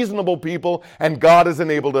reasonable people, and God has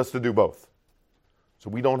enabled us to do both. So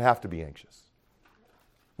we don't have to be anxious.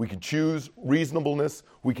 We can choose reasonableness.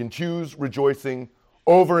 We can choose rejoicing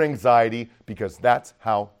over anxiety because that's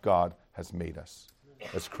how God has made us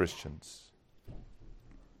as Christians.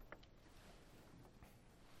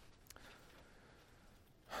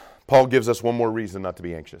 Paul gives us one more reason not to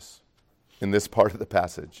be anxious in this part of the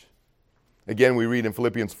passage. Again, we read in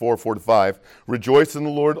Philippians 4:4-5, rejoice in the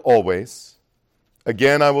Lord always.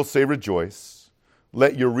 Again, I will say rejoice.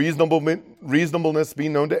 Let your reasonableness be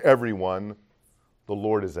known to everyone. The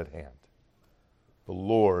Lord is at hand. The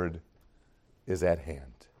Lord is at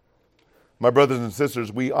hand. My brothers and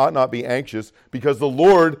sisters, we ought not be anxious because the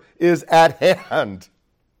Lord is at hand.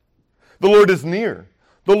 The Lord is near.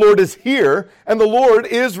 The Lord is here, and the Lord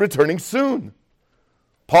is returning soon.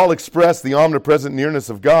 Paul expressed the omnipresent nearness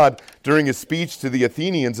of God during his speech to the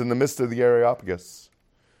Athenians in the midst of the Areopagus.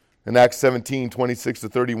 In Acts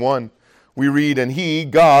 17:26-31, we read, and he,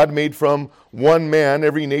 God, made from one man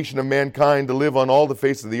every nation of mankind to live on all the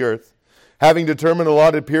face of the earth, having determined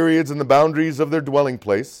allotted periods and the boundaries of their dwelling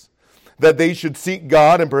place, that they should seek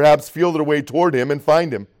God and perhaps feel their way toward him and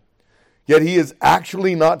find him. Yet he is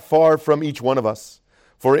actually not far from each one of us,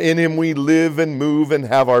 for in him we live and move and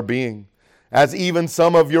have our being. As even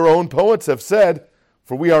some of your own poets have said,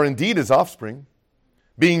 for we are indeed his offspring.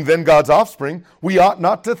 Being then God's offspring, we ought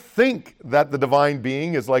not to think that the divine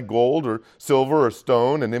being is like gold or silver or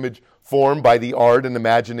stone, an image formed by the art and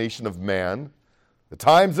imagination of man. The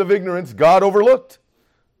times of ignorance God overlooked,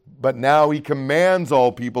 but now he commands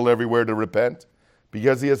all people everywhere to repent,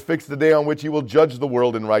 because he has fixed the day on which he will judge the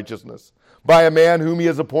world in righteousness, by a man whom he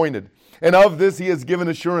has appointed. And of this he has given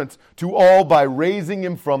assurance to all by raising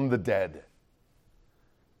him from the dead.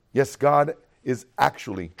 Yes, God is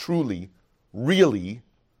actually, truly, really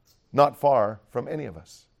not far from any of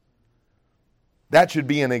us. That should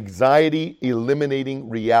be an anxiety-eliminating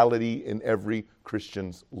reality in every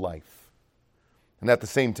Christian's life. And at the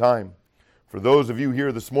same time, for those of you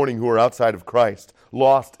here this morning who are outside of Christ,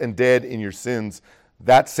 lost and dead in your sins,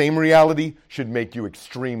 that same reality should make you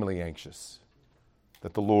extremely anxious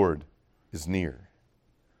that the Lord is near.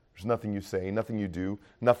 There's nothing you say, nothing you do,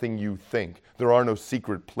 nothing you think. There are no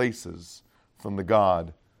secret places from the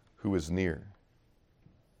God who is near.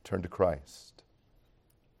 Turn to Christ.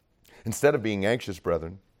 Instead of being anxious,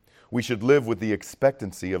 brethren, we should live with the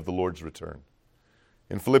expectancy of the Lord's return.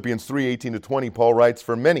 In Philippians 3:18-20, Paul writes,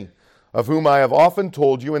 for many, of whom I have often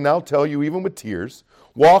told you and now tell you even with tears,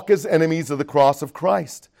 walk as enemies of the cross of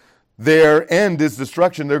Christ. Their end is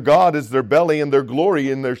destruction, their God is their belly, and they glory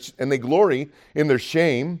in their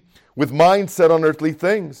shame, with minds set on earthly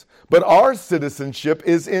things. But our citizenship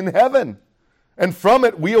is in heaven, and from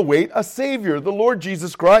it we await a Savior, the Lord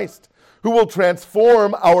Jesus Christ, who will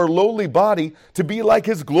transform our lowly body to be like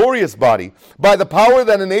his glorious body, by the power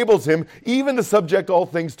that enables him even to subject all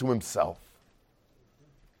things to himself.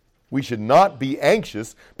 We should not be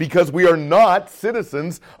anxious because we are not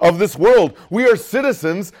citizens of this world. We are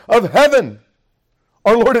citizens of heaven.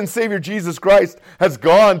 Our Lord and Savior Jesus Christ has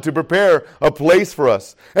gone to prepare a place for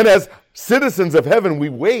us. And as citizens of heaven, we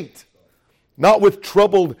wait, not with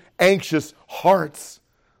troubled, anxious hearts,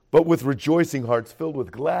 but with rejoicing hearts filled with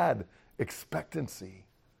glad expectancy.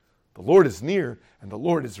 The Lord is near and the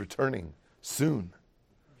Lord is returning soon.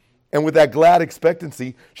 And with that glad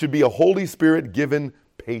expectancy should be a Holy Spirit-given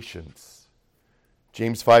patience.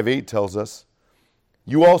 James 5:8 tells us,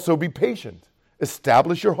 you also be patient.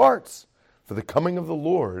 Establish your hearts, for the coming of the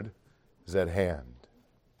Lord is at hand.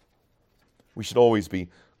 We should always be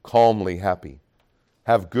calmly happy,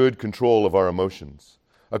 have good control of our emotions,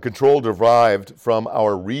 a control derived from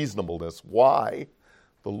our reasonableness. Why?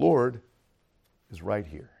 The Lord is right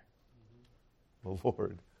here. The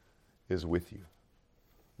Lord is with you.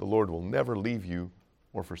 The Lord will never leave you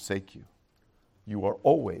or forsake you. You are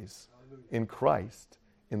always in Christ,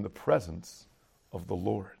 in the presence of the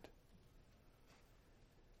Lord.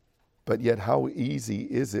 But yet how easy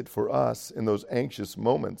is it for us in those anxious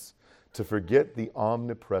moments to forget the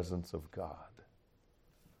omnipresence of God?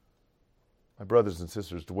 My brothers and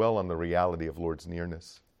sisters, dwell on the reality of Lord's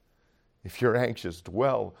nearness. If you're anxious,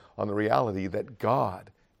 dwell on the reality that God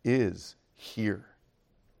is here,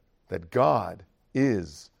 that God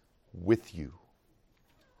is with you.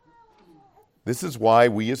 This is why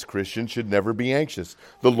we as Christians should never be anxious.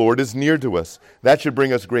 The Lord is near to us. That should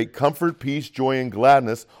bring us great comfort, peace, joy, and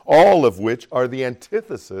gladness, all of which are the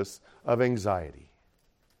antithesis of anxiety.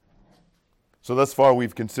 So thus far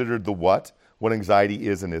we've considered the what anxiety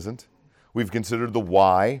is and isn't. We've considered the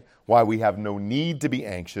why we have no need to be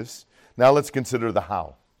anxious. Now let's consider the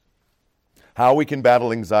how. How we can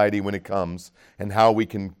battle anxiety when it comes, and how we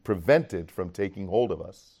can prevent it from taking hold of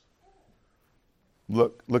us.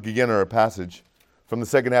 Look again at our passage. From the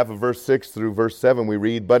second half of verse 6 through verse 7 we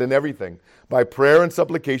read, "But in everything, by prayer and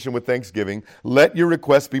supplication with thanksgiving, let your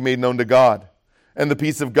requests be made known to God. And the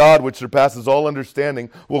peace of God, which surpasses all understanding,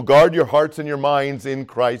 will guard your hearts and your minds in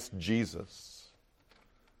Christ Jesus."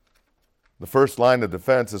 The first line of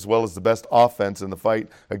defense, as well as the best offense in the fight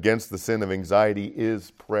against the sin of anxiety,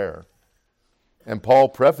 is prayer. And Paul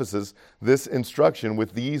prefaces this instruction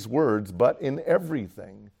with these words, "But in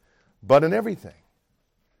everything." But in everything.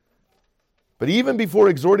 But even before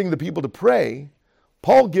exhorting the people to pray,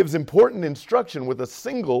 Paul gives important instruction with a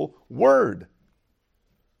single word.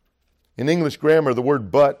 In English grammar, the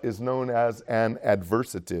word "but" is known as an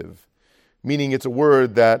adversative, meaning it's a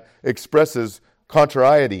word that expresses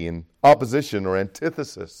contrariety and opposition or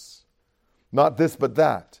antithesis. Not this, but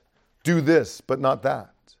that. Do this, but not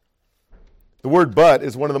that. The word "but"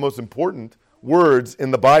 is one of the most important words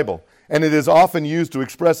in the Bible, and it is often used to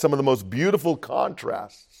express some of the most beautiful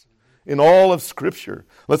contrasts in all of Scripture.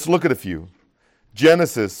 Let's look at a few.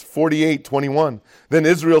 Genesis 48:21. "Then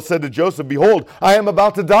Israel said to Joseph, 'Behold, I am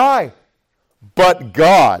about to die, but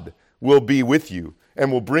God will be with you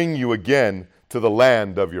and will bring you again to the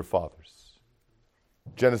land of your fathers.'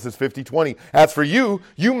 Genesis 50:20. "As for you,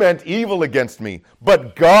 you meant evil against me,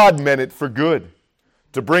 but God meant it for good,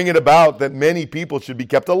 to bring it about that many people should be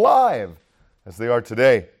kept alive, as they are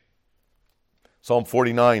today." Psalm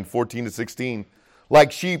 49:14-16.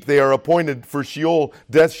 "Like sheep they are appointed for Sheol,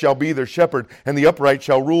 death shall be their shepherd, and the upright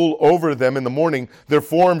shall rule over them in the morning. Their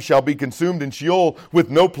form shall be consumed in Sheol, with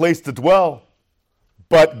no place to dwell.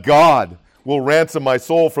 But God will ransom my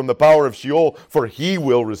soul from the power of Sheol, for he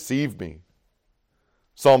will receive me."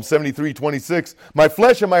 Psalm 73:26. "My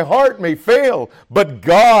flesh and my heart may fail, but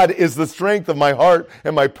God is the strength of my heart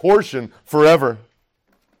and my portion forever."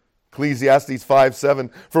 Ecclesiastes 5:7.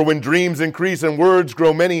 "For when dreams increase and words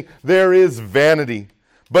grow many, there is vanity.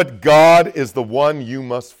 But God is the one you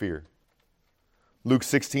must fear." Luke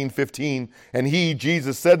 16:15. "And he,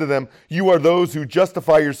 Jesus, said to them, 'You are those who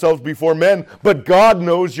justify yourselves before men, but God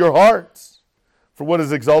knows your hearts. For what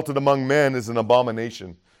is exalted among men is an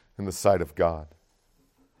abomination in the sight of God.'"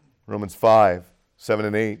 Romans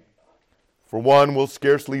 5:7-8. "For one will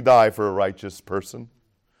scarcely die for a righteous person,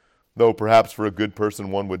 though perhaps for a good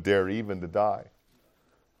person one would dare even to die.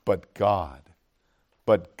 But God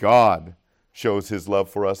shows his love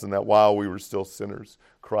for us, in that while we were still sinners,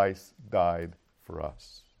 Christ died for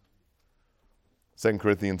us." 2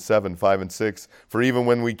 Corinthians 7:5-6. "For even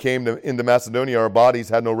when we came into Macedonia, our bodies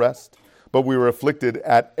had no rest, but we were afflicted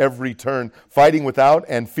at every turn, fighting without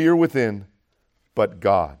and fear within. But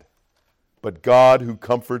God who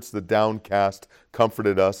comforts the downcast,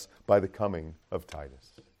 comforted us by the coming of Titus."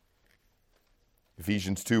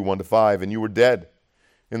 Ephesians 2:1-5. "And you were dead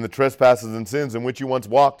in the trespasses and sins in which you once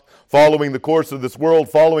walked, following the course of this world,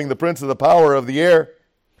 following the prince of the power of the air,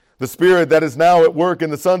 the spirit that is now at work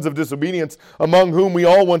in the sons of disobedience, among whom we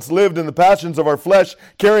all once lived in the passions of our flesh,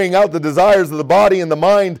 carrying out the desires of the body and the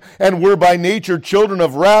mind, and were by nature children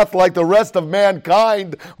of wrath like the rest of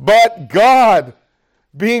mankind. But God,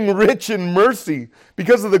 being rich in mercy,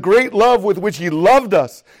 because of the great love with which he loved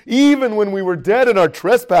us, even when we were dead in our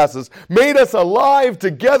trespasses, made us alive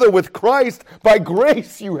together with Christ. By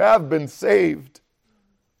grace you have been saved."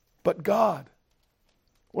 But God.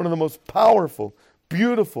 One of the most powerful,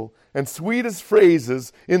 beautiful, and sweetest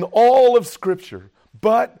phrases in all of Scripture.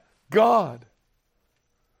 But God.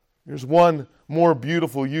 Here's one more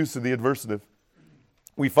beautiful use of the adversative.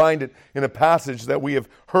 We find it in a passage that we have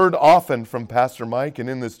heard often from Pastor Mike and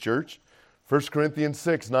in this church, 1 Corinthians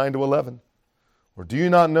 6:9-11. "Or do you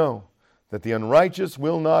not know that the unrighteous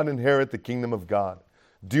will not inherit the kingdom of God?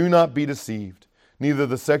 Do not be deceived. Neither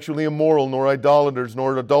the sexually immoral, nor idolaters,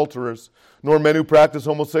 nor adulterers, nor men who practice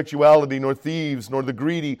homosexuality, nor thieves, nor the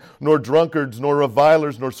greedy, nor drunkards, nor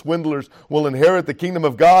revilers, nor swindlers will inherit the kingdom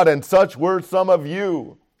of God. And such were some of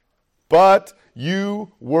you. But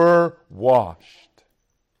you were washed.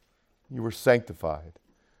 You were sanctified.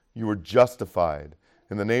 You were justified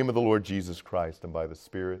in the name of the Lord Jesus Christ and by the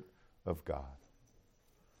Spirit of God."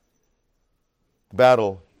 The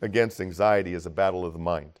battle against anxiety is a battle of the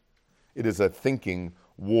mind. It is a thinking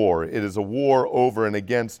war. It is a war over and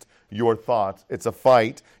against your thoughts. It's a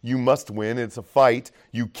fight you must win. It's a fight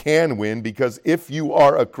you can win, because if you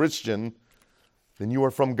are a Christian, then you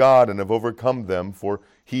are from God and have overcome them, for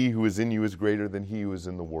he who is in you is greater than he who is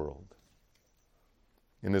in the world.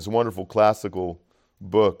 In his wonderful classical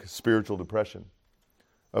book, Spiritual Depression,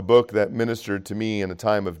 a book that ministered to me in a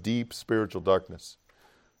time of deep spiritual darkness,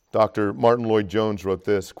 Dr. Martin Lloyd-Jones wrote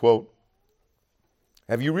this, quote,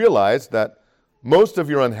 "Have you realized that most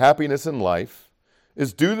of your unhappiness in life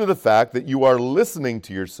is due to the fact that you are listening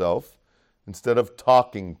to yourself instead of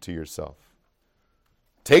talking to yourself.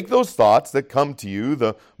 Take those thoughts that come to you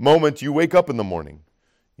the moment you wake up in the morning.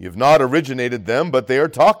 You have not originated them, but they are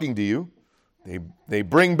talking to you. They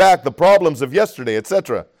bring back the problems of yesterday,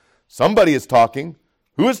 etc. Somebody is talking.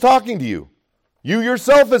 Who is talking to you? You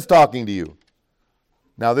yourself is talking to you.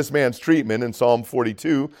 Now, this man's treatment in Psalm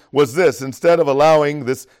 42 was this. Instead of allowing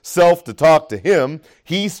this self to talk to him,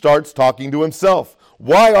 he starts talking to himself.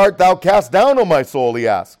 Why art thou cast down, O my soul, he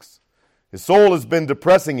asks. His soul has been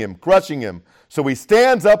depressing him, crushing him. So he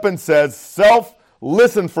stands up and says, self,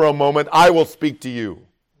 listen for a moment, I will speak to you.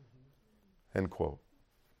 End quote.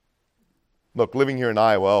 Look, living here in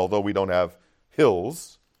Iowa, although we don't have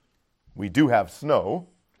hills, we do have snow,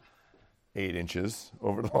 8 inches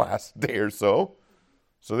over the last day or so.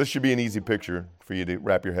 So this should be an easy picture for you to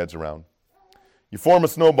wrap your heads around. You form a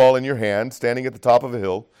snowball in your hand, standing at the top of a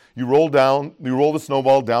hill. You roll the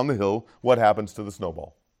snowball down the hill. What happens to the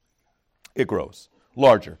snowball? It grows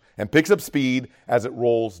larger and picks up speed as it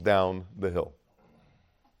rolls down the hill.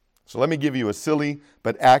 So let me give you a silly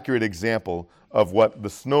but accurate example of what the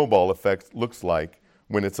snowball effect looks like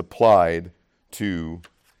when it's applied to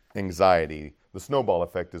anxiety. The snowball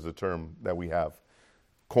effect is a term that we have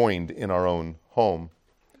coined in our own home.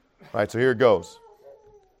 All right, so here it goes.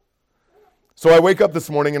 So I wake up this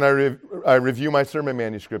morning and I review my sermon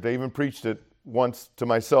manuscript. I even preached it once to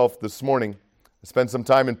myself this morning. I spend some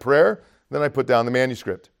time in prayer, then I put down the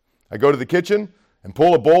manuscript. I go to the kitchen and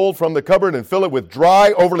pull a bowl from the cupboard and fill it with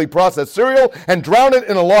dry, overly processed cereal and drown it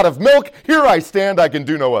in a lot of milk. Here I stand, I can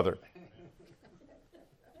do no other.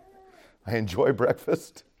 I enjoy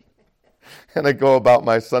breakfast. And I go about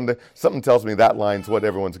my Sunday. Something tells me that line's what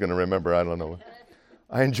everyone's going to remember. I don't know.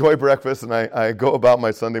 I enjoy breakfast, and I go about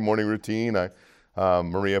my Sunday morning routine.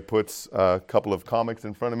 Maria puts a couple of comics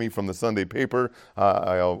in front of me from the Sunday paper.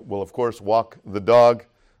 I will, of course, walk the dog.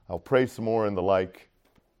 I'll pray some more and the like.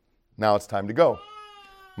 Now it's time to go.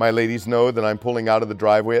 My ladies know that I'm pulling out of the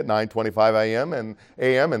driveway at 9:25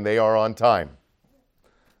 a.m., and they are on time.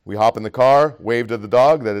 We hop in the car, wave to the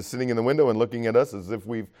dog that is sitting in the window and looking at us as if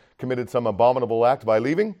we've committed some abominable act by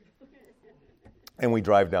leaving, and we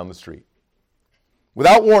drive down the street.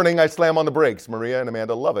 Without warning, I slam on the brakes. Maria and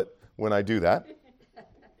Amanda love it when I do that.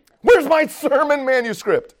 Where's my sermon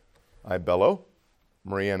manuscript? I bellow.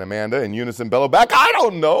 Maria and Amanda in unison bellow back, I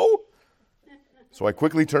don't know. So I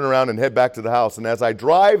quickly turn around and head back to the house, and as I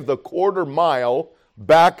drive the 1/4 mile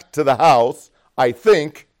back to the house, I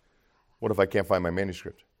think, what if I can't find my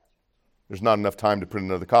manuscript? There's not enough time to print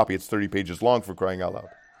another copy. It's 30 pages long, for crying out loud.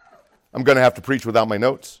 I'm going to have to preach without my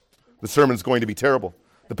notes. The sermon's going to be terrible.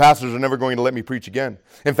 The pastors are never going to let me preach again.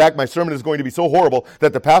 In fact, my sermon is going to be so horrible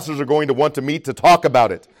that the pastors are going to want to meet to talk about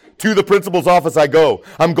it. To the principal's office I go.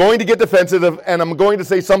 I'm going to get defensive and I'm going to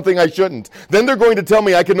say something I shouldn't. Then they're going to tell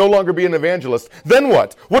me I can no longer be an evangelist. Then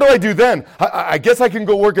what? What do I do then? I guess I can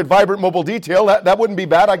go work at Vibrant Mobile Detail. That wouldn't be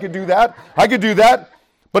bad. I could do that.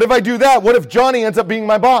 But if I do that, what if Johnny ends up being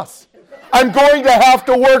my boss? I'm going to have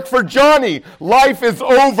to work for Johnny. Life is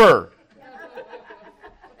over.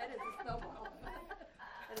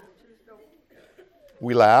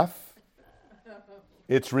 We laugh.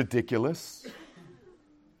 It's ridiculous.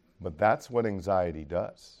 But that's what anxiety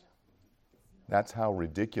does. That's how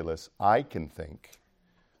ridiculous I can think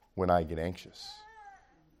when I get anxious.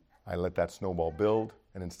 I let that snowball build,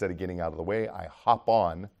 and instead of getting out of the way, I hop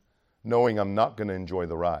on, knowing I'm not going to enjoy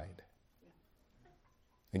the ride.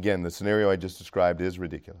 Again, the scenario I just described is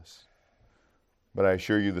ridiculous. But I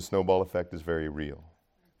assure you the snowball effect is very real.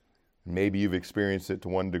 Maybe you've experienced it to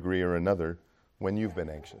one degree or another when you've been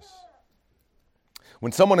anxious.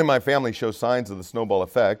 When someone in my family shows signs of the snowball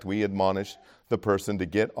effect, we admonish the person to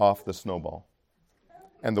get off the snowball.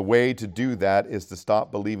 And the way to do that is to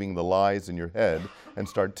stop believing the lies in your head and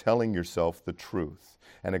start telling yourself the truth.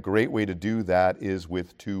 And a great way to do that is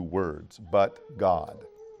with 2 words, but God.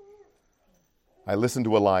 I listen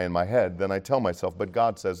to a lie in my head, then I tell myself, but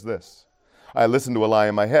God says this. I listen to a lie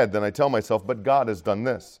in my head, then I tell myself, but God has done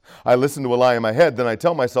this. I listen to a lie in my head, then I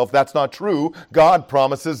tell myself, that's not true. God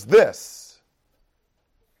promises this.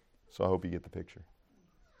 So I hope you get the picture.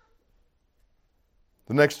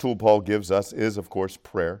 The next tool Paul gives us is, of course,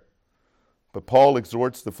 prayer. But Paul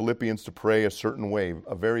exhorts the Philippians to pray a certain way,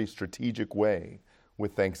 a very strategic way,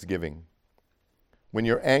 with thanksgiving. When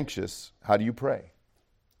you're anxious, how do you pray?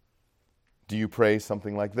 Do you pray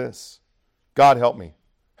something like this? God, help me.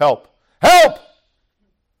 Help. Help!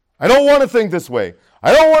 I don't want to think this way.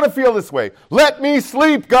 I don't want to feel this way. Let me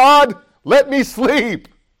sleep, God. Let me sleep.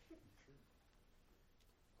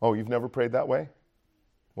 Oh, you've never prayed that way?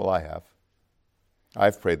 Well, I have.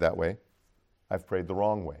 I've prayed that way. I've prayed the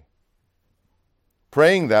wrong way.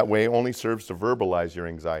 Praying that way only serves to verbalize your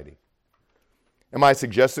anxiety. Am I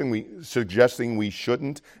suggesting we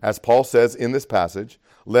shouldn't, as Paul says in this passage,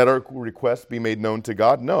 let our requests be made known to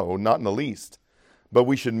God? No, not in the least. But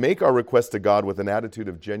we should make our requests to God with an attitude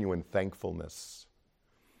of genuine thankfulness.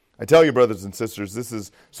 I tell you, brothers and sisters, this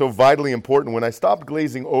is so vitally important. When I stopped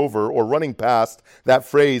glazing over or running past that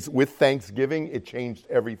phrase, with thanksgiving, it changed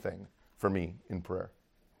everything for me in prayer.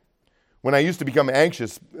 When I used to become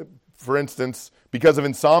anxious, for instance, because of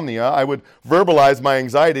insomnia, I would verbalize my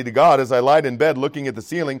anxiety to God as I lied in bed looking at the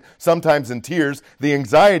ceiling, sometimes in tears. The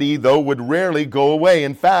anxiety, though, would rarely go away.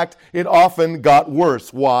 In fact, it often got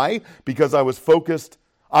worse. Why? Because I was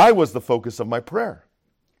the focus of my prayer.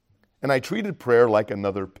 And I treated prayer like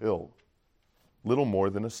another pill, little more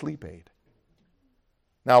than a sleep aid.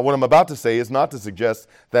 Now, what I'm about to say is not to suggest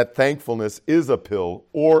that thankfulness is a pill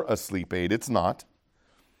or a sleep aid. It's not.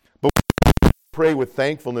 Pray with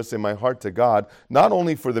thankfulness in my heart to God, not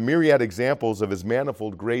only for the myriad examples of His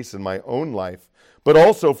manifold grace in my own life, but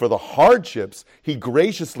also for the hardships He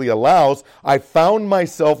graciously allows. I found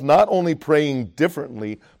myself not only praying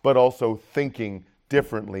differently, but also thinking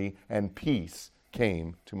differently, and peace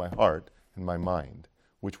came to my heart and my mind,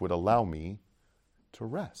 which would allow me to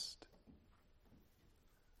rest.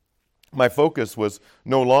 My focus was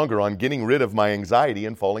no longer on getting rid of my anxiety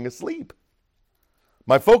and falling asleep.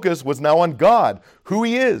 My focus was now on God, who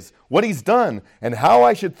He is, what He's done, and how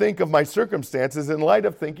I should think of my circumstances in light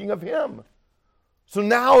of thinking of Him. So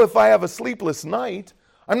now if I have a sleepless night,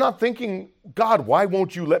 I'm not thinking, God, why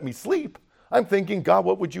won't you let me sleep? I'm thinking, God,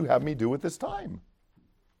 what would you have me do at this time?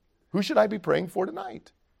 Who should I be praying for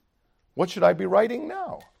tonight? What should I be writing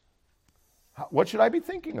now? What should I be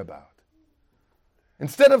thinking about?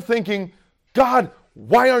 Instead of thinking, God,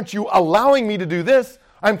 why aren't you allowing me to do this?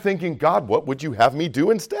 I'm thinking, God, what would you have me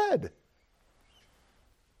do instead?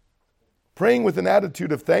 Praying with an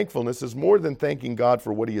attitude of thankfulness is more than thanking God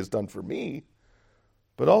for what He has done for me,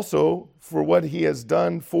 but also for what He has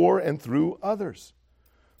done for and through others.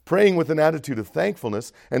 Praying with an attitude of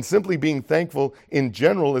thankfulness and simply being thankful in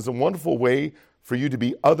general is a wonderful way for you to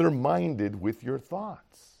be other-minded with your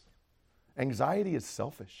thoughts. Anxiety is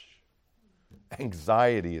selfish.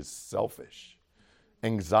 Anxiety is selfish.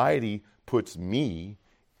 Anxiety puts me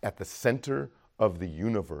at the center of the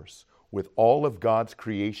universe, with all of God's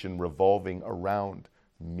creation revolving around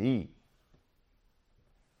me.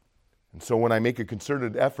 And so when I make a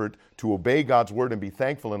concerted effort to obey God's word and be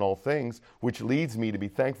thankful in all things, which leads me to be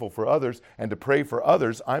thankful for others and to pray for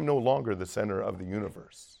others, I'm no longer the center of the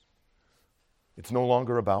universe. It's no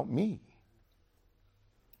longer about me.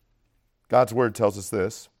 God's word tells us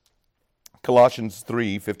this. Colossians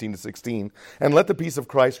 3:15-16, and let the peace of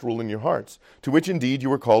Christ rule in your hearts, to which indeed you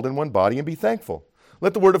were called in one body, and be thankful.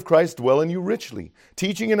 Let the word of Christ dwell in you richly,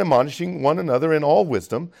 teaching and admonishing one another in all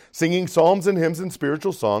wisdom, singing psalms and hymns and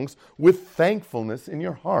spiritual songs with thankfulness in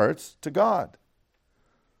your hearts to God.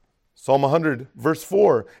 Psalm 100, verse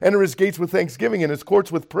 4, enter His gates with thanksgiving and His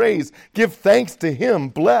courts with praise. Give thanks to Him,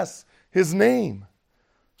 bless His name.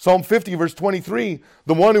 Psalm 50, verse 23,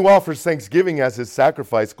 the one who offers thanksgiving as his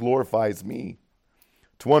sacrifice glorifies me.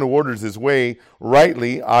 To one who orders his way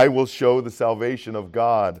rightly, I will show the salvation of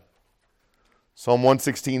God. Psalm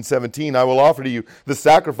 116, 17, I will offer to you the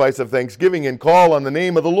sacrifice of thanksgiving and call on the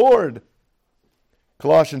name of the Lord.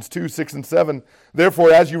 Colossians 2, 6 and 7,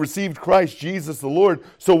 therefore as you received Christ Jesus the Lord,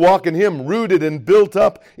 so walk in Him, rooted and built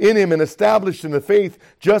up in Him and established in the faith,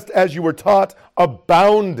 just as you were taught,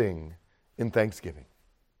 abounding in thanksgiving.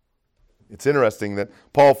 It's interesting that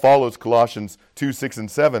Paul follows Colossians 2, 6, and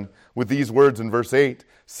 7 with these words in verse 8.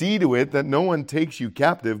 See to it that no one takes you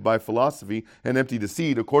captive by philosophy and empty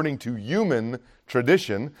deceit, according to human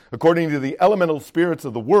tradition, according to the elemental spirits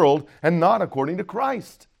of the world, and not according to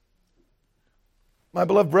Christ. My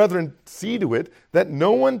beloved brethren, see to it that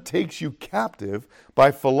no one takes you captive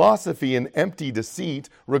by philosophy and empty deceit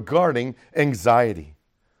regarding anxiety,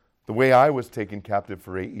 the way I was taken captive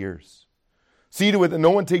for 8 years. See to it that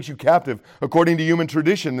no one takes you captive according to human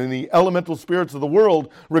tradition and the elemental spirits of the world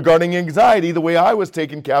regarding anxiety, the way I was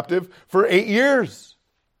taken captive for 8 years.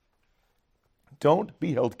 Don't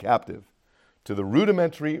be held captive to the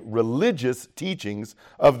rudimentary religious teachings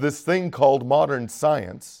of this thing called modern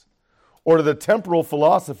science, or to the temporal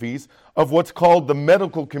philosophies of what's called the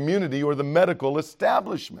medical community or the medical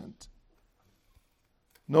establishment.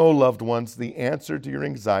 No, loved ones, the answer to your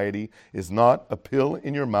anxiety is not a pill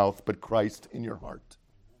in your mouth, but Christ in your heart.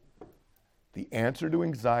 The answer to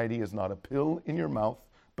anxiety is not a pill in your mouth,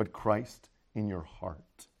 but Christ in your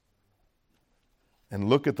heart. And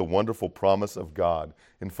look at the wonderful promise of God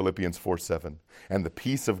in Philippians 4:7. And the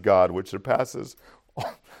peace of God, which surpasses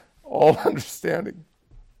all understanding,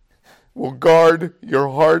 will guard your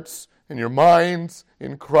hearts and your minds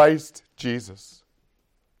in Christ Jesus.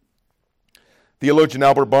 Theologian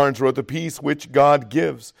Albert Barnes wrote, the peace which God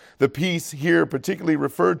gives. The peace here particularly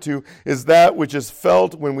referred to is that which is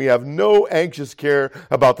felt when we have no anxious care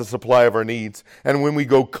about the supply of our needs, and when we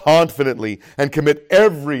go confidently and commit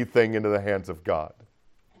everything into the hands of God.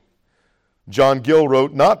 John Gill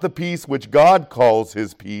wrote, not the peace which God calls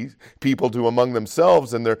his people to among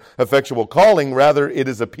themselves in their effectual calling, rather it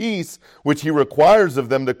is a peace which he requires of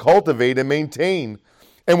them to cultivate and maintain,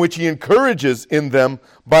 and which he encourages in them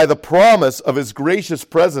by the promise of his gracious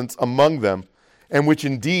presence among them, and which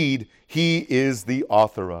indeed he is the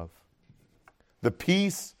author of. The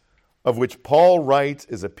peace of which Paul writes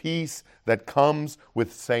is a peace that comes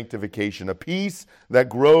with sanctification, a peace that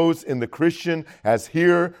grows in the Christian as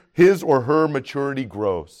his or her maturity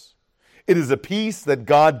grows. It is a peace that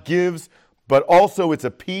God gives, but also it's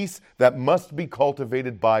a peace that must be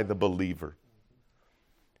cultivated by the believer.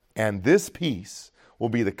 And this peace will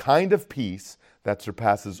be the kind of peace that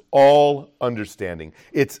surpasses all understanding.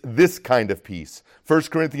 It's this kind of peace. 1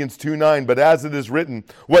 Corinthians 2:9, but as it is written,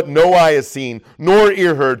 what no eye has seen, nor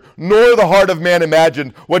ear heard, nor the heart of man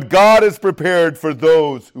imagined, what God has prepared for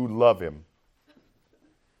those who love him.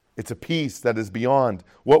 It's a peace that is beyond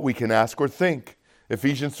what we can ask or think.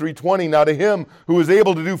 Ephesians 3:20, now to him who is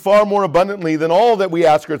able to do far more abundantly than all that we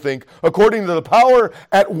ask or think, according to the power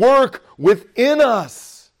at work within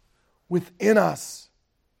us. Within us.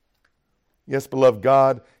 Yes, beloved,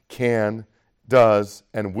 God can, does,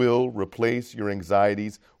 and will replace your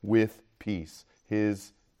anxieties with peace,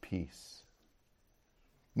 his peace.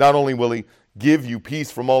 Not only will he give you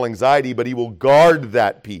peace from all anxiety, but he will guard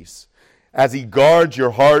that peace as he guards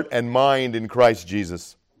your heart and mind in Christ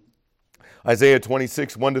Jesus. Isaiah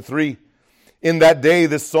 26, 1-3. In that day,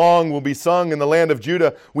 this song will be sung in the land of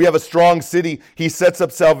Judah. We have a strong city. He sets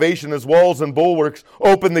up salvation as walls and bulwarks.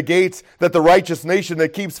 Open the gates that the righteous nation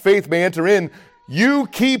that keeps faith may enter in. You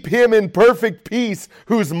keep him in perfect peace,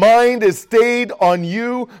 whose mind is stayed on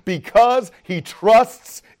you because he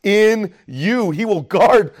trusts in you. He will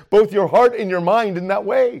guard both your heart and your mind in that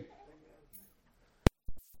way.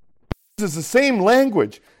 This is the same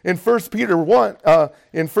language in 1 Peter 1,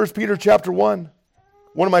 in 1 Peter chapter 1.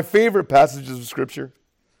 One of my favorite passages of Scripture.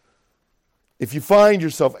 If you find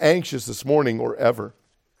yourself anxious this morning or ever,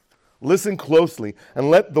 listen closely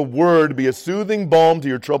and let the Word be a soothing balm to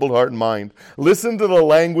your troubled heart and mind. Listen to the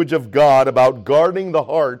language of God about guarding the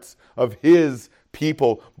hearts of his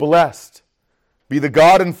people. Blessed be the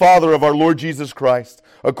God and Father of our Lord Jesus Christ.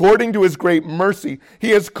 According to his great mercy, he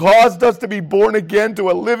has caused us to be born again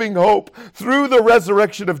to a living hope through the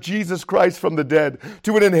resurrection of Jesus Christ from the dead,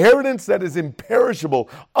 to an inheritance that is imperishable,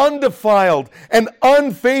 undefiled, and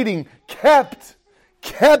unfading, kept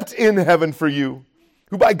in heaven for you,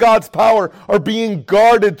 who by God's power are being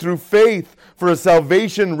guarded through faith for a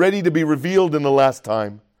salvation ready to be revealed in the last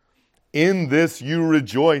time. In this you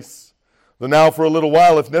rejoice. Though now for a little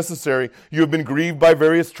while, if necessary, you have been grieved by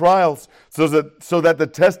various trials, so that the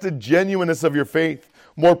tested genuineness of your faith,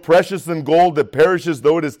 more precious than gold that perishes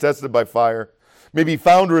though it is tested by fire, may be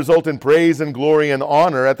found to result in praise and glory and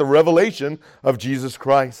honor at the revelation of Jesus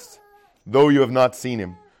Christ. Though you have not seen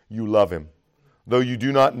him, you love him. Though you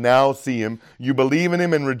do not now see him, you believe in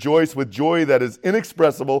him and rejoice with joy that is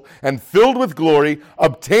inexpressible and filled with glory,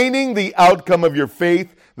 obtaining the outcome of your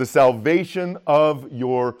faith, the salvation of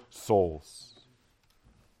your souls.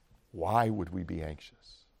 Why would we be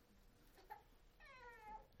anxious?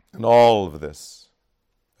 And all of this,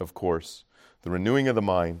 of course, the renewing of the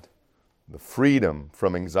mind, the freedom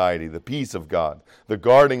from anxiety, the peace of God, the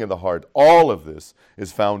guarding of the heart, all of this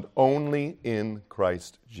is found only in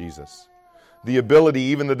Christ Jesus. The ability,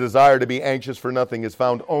 even the desire to be anxious for nothing is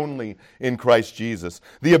found only in Christ Jesus.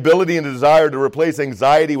 The ability and desire to replace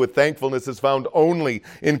anxiety with thankfulness is found only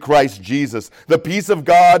in Christ Jesus. The peace of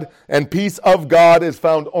God and peace of God is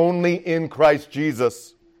found only in Christ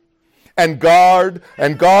Jesus. And God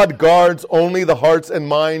guards only the hearts and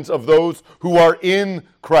minds of those who are in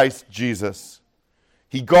Christ Jesus.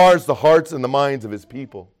 He guards the hearts and the minds of his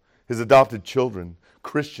people, his adopted children,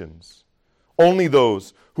 Christians. Only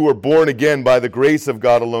those who are born again by the grace of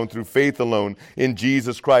God alone, through faith alone, in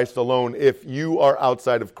Jesus Christ alone. If you are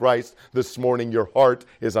outside of Christ this morning, your heart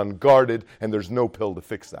is unguarded, and there's no pill to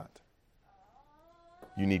fix that.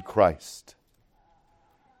 You need Christ.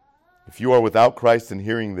 If you are without Christ in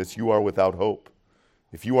hearing this, you are without hope.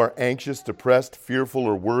 If you are anxious, depressed, fearful,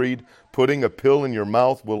 or worried, putting a pill in your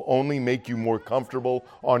mouth will only make you more comfortable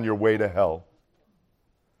on your way to hell.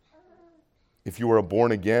 If you are a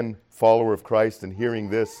born-again follower of Christ and hearing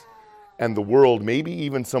this, and the world, maybe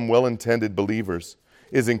even some well-intended believers,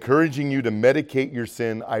 is encouraging you to medicate your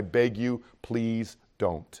sin, I beg you, please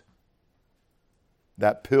don't.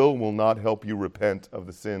 That pill will not help you repent of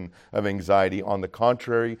the sin of anxiety. On the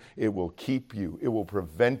contrary, it will keep you, it will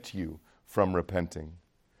prevent you from repenting.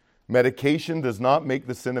 Medication does not make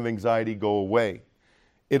the sin of anxiety go away.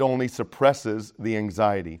 It only suppresses the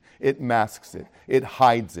anxiety. It masks it. It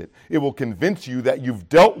hides it. It will convince you that you've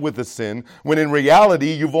dealt with the sin, when in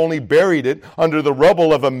reality you've only buried it under the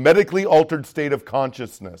rubble of a medically altered state of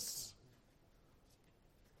consciousness.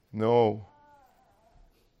 No.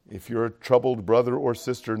 If you're a troubled brother or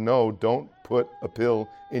sister, no, don't put a pill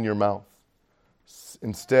in your mouth.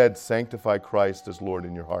 Instead, sanctify Christ as Lord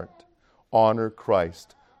in your heart. Honor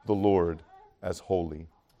Christ, the Lord, as holy.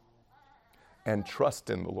 And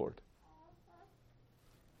trust in the Lord.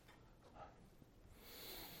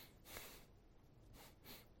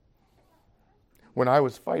 When I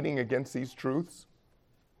was fighting against these truths,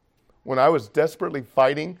 when I was desperately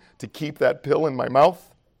fighting to keep that pill in my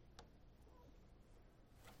mouth,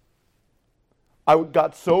 I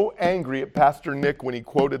got so angry at Pastor Nick when he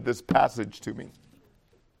quoted this passage to me.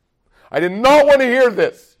 I did not want to hear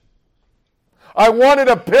this. I wanted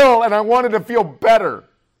a pill and I wanted to feel better.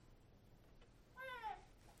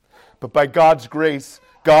 But by God's grace,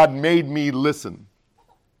 God made me listen.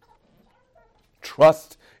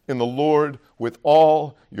 Trust in the Lord with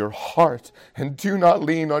all your heart, and do not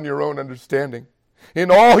lean on your own understanding. In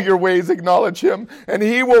all your ways acknowledge Him, and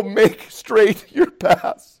He will make straight your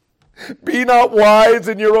paths. Be not wise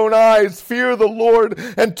in your own eyes. Fear the Lord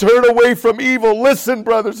and turn away from evil. Listen,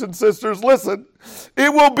 brothers and sisters, listen.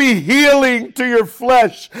 It will be healing to your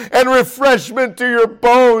flesh and refreshment to your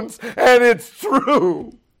bones, and it's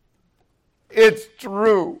true. It's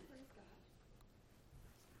true.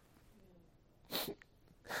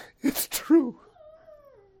 It's true.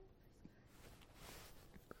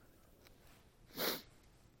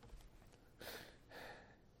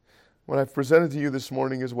 What I've presented to you this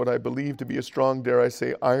morning is what I believe to be a strong, dare I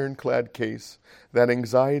say, ironclad case that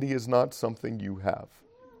anxiety is not something you have.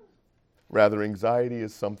 Rather, anxiety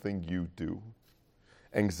is something you do.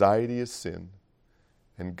 Anxiety is sin,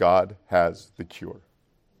 and God has the cure.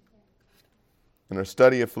 In our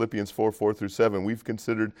study of Philippians 4:4-7, we've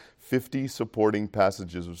considered 50 supporting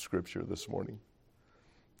passages of Scripture this morning.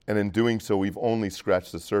 And in doing so, we've only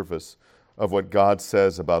scratched the surface of what God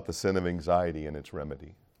says about the sin of anxiety and its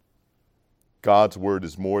remedy. God's word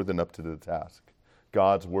is more than up to the task.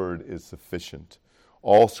 God's word is sufficient.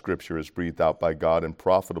 All Scripture is breathed out by God and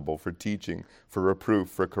profitable for teaching, for reproof,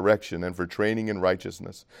 for correction, and for training in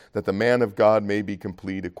righteousness, that the man of God may be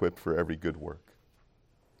complete, equipped for every good work.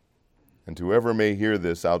 And whoever may hear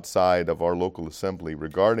this outside of our local assembly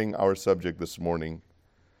regarding our subject this morning,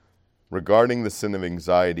 regarding the sin of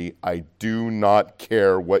anxiety, I do not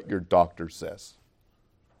care what your doctor says.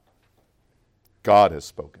 God has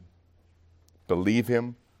spoken. Believe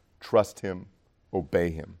Him, trust Him,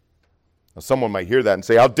 obey Him. Now, someone might hear that and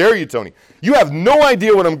say, how dare you, Tony? You have no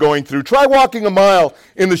idea what I'm going through. Try walking a mile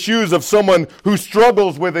in the shoes of someone who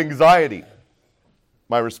struggles with anxiety.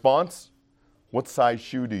 My response, what size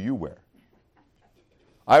shoe do you wear?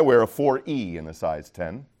 I wear a 4E in a size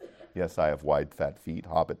 10. Yes, I have wide, fat feet,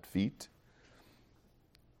 hobbit feet.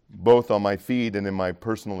 Both on my feet and in my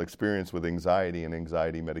personal experience with anxiety and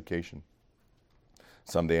anxiety medication.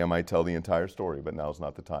 Someday I might tell the entire story, but now's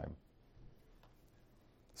not the time.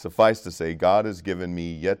 Suffice to say, God has given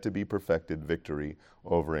me yet to be perfected victory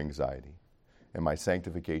over anxiety. And my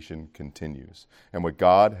sanctification continues. And what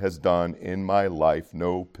God has done in my life,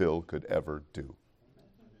 no pill could ever do.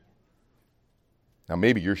 Now,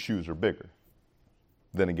 maybe your shoes are bigger.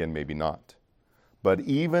 Then again, maybe not. But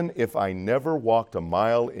even if I never walked a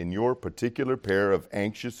mile in your particular pair of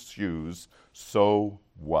anxious shoes, so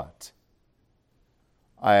what?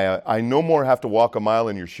 I no more have to walk a mile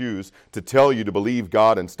in your shoes to tell you to believe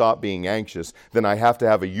God and stop being anxious than I have to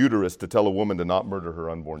have a uterus to tell a woman to not murder her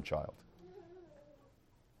unborn child.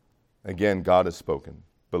 Again, God has spoken.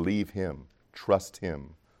 Believe Him, trust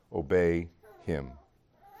Him, obey Him.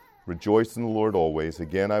 Rejoice in the Lord always.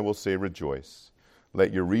 Again, I will say rejoice.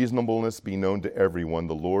 Let your reasonableness be known to everyone.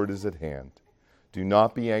 The Lord is at hand. Do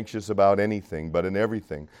not be anxious about anything, but in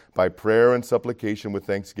everything, by prayer and supplication with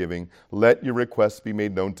thanksgiving, let your requests be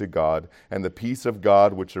made known to God, and the peace of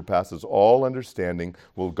God, which surpasses all understanding,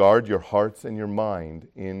 will guard your hearts and your mind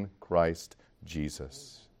in Christ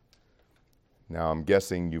Jesus. Now, I'm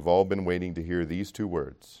guessing you've all been waiting to hear these two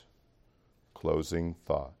words. Closing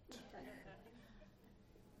thought.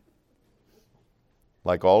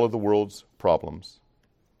 Like all of the world's problems,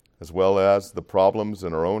 as well as the problems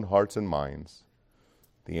in our own hearts and minds.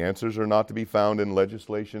 The answers are not to be found in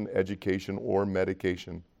legislation, education, or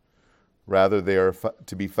medication. Rather, they are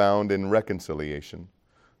to be found in reconciliation,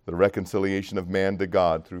 the reconciliation of man to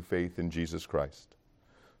God through faith in Jesus Christ.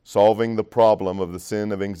 Solving the problem of the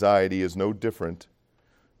sin of anxiety is no different.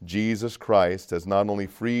 Jesus Christ has not only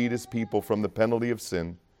freed his people from the penalty of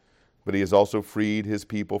sin, but he has also freed his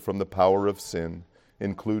people from the power of sin,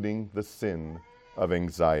 including the sin of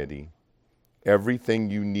anxiety. Everything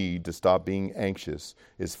you need to stop being anxious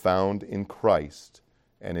is found in Christ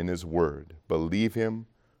and in his word. Believe him,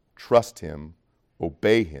 trust him,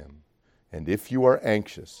 obey him. And if you are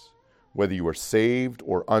anxious, whether you are saved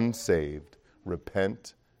or unsaved,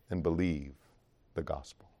 repent and believe the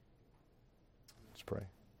gospel. Let's pray.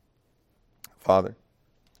 Father,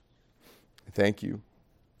 I thank you,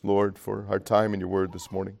 Lord, for our time in your word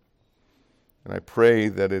this morning. And I pray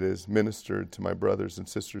that it is ministered to my brothers and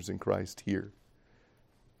sisters in Christ here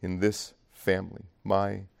in this family,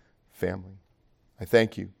 my family. I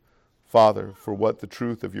thank you, Father, for what the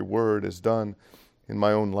truth of your word has done in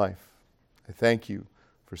my own life. I thank you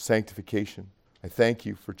for sanctification. I thank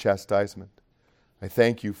you for chastisement. I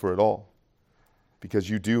thank you for it all, because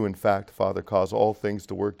you do, in fact, Father, cause all things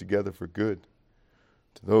to work together for good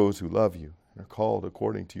to those who love you and are called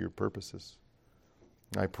according to your purposes.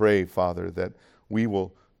 I pray, Father, that we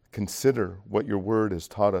will consider what your word has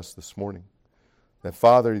taught us this morning. That,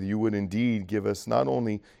 Father, you would indeed give us not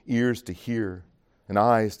only ears to hear and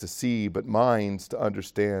eyes to see, but minds to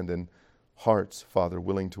understand and hearts, Father,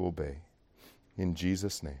 willing to obey. In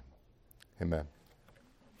Jesus' name, amen.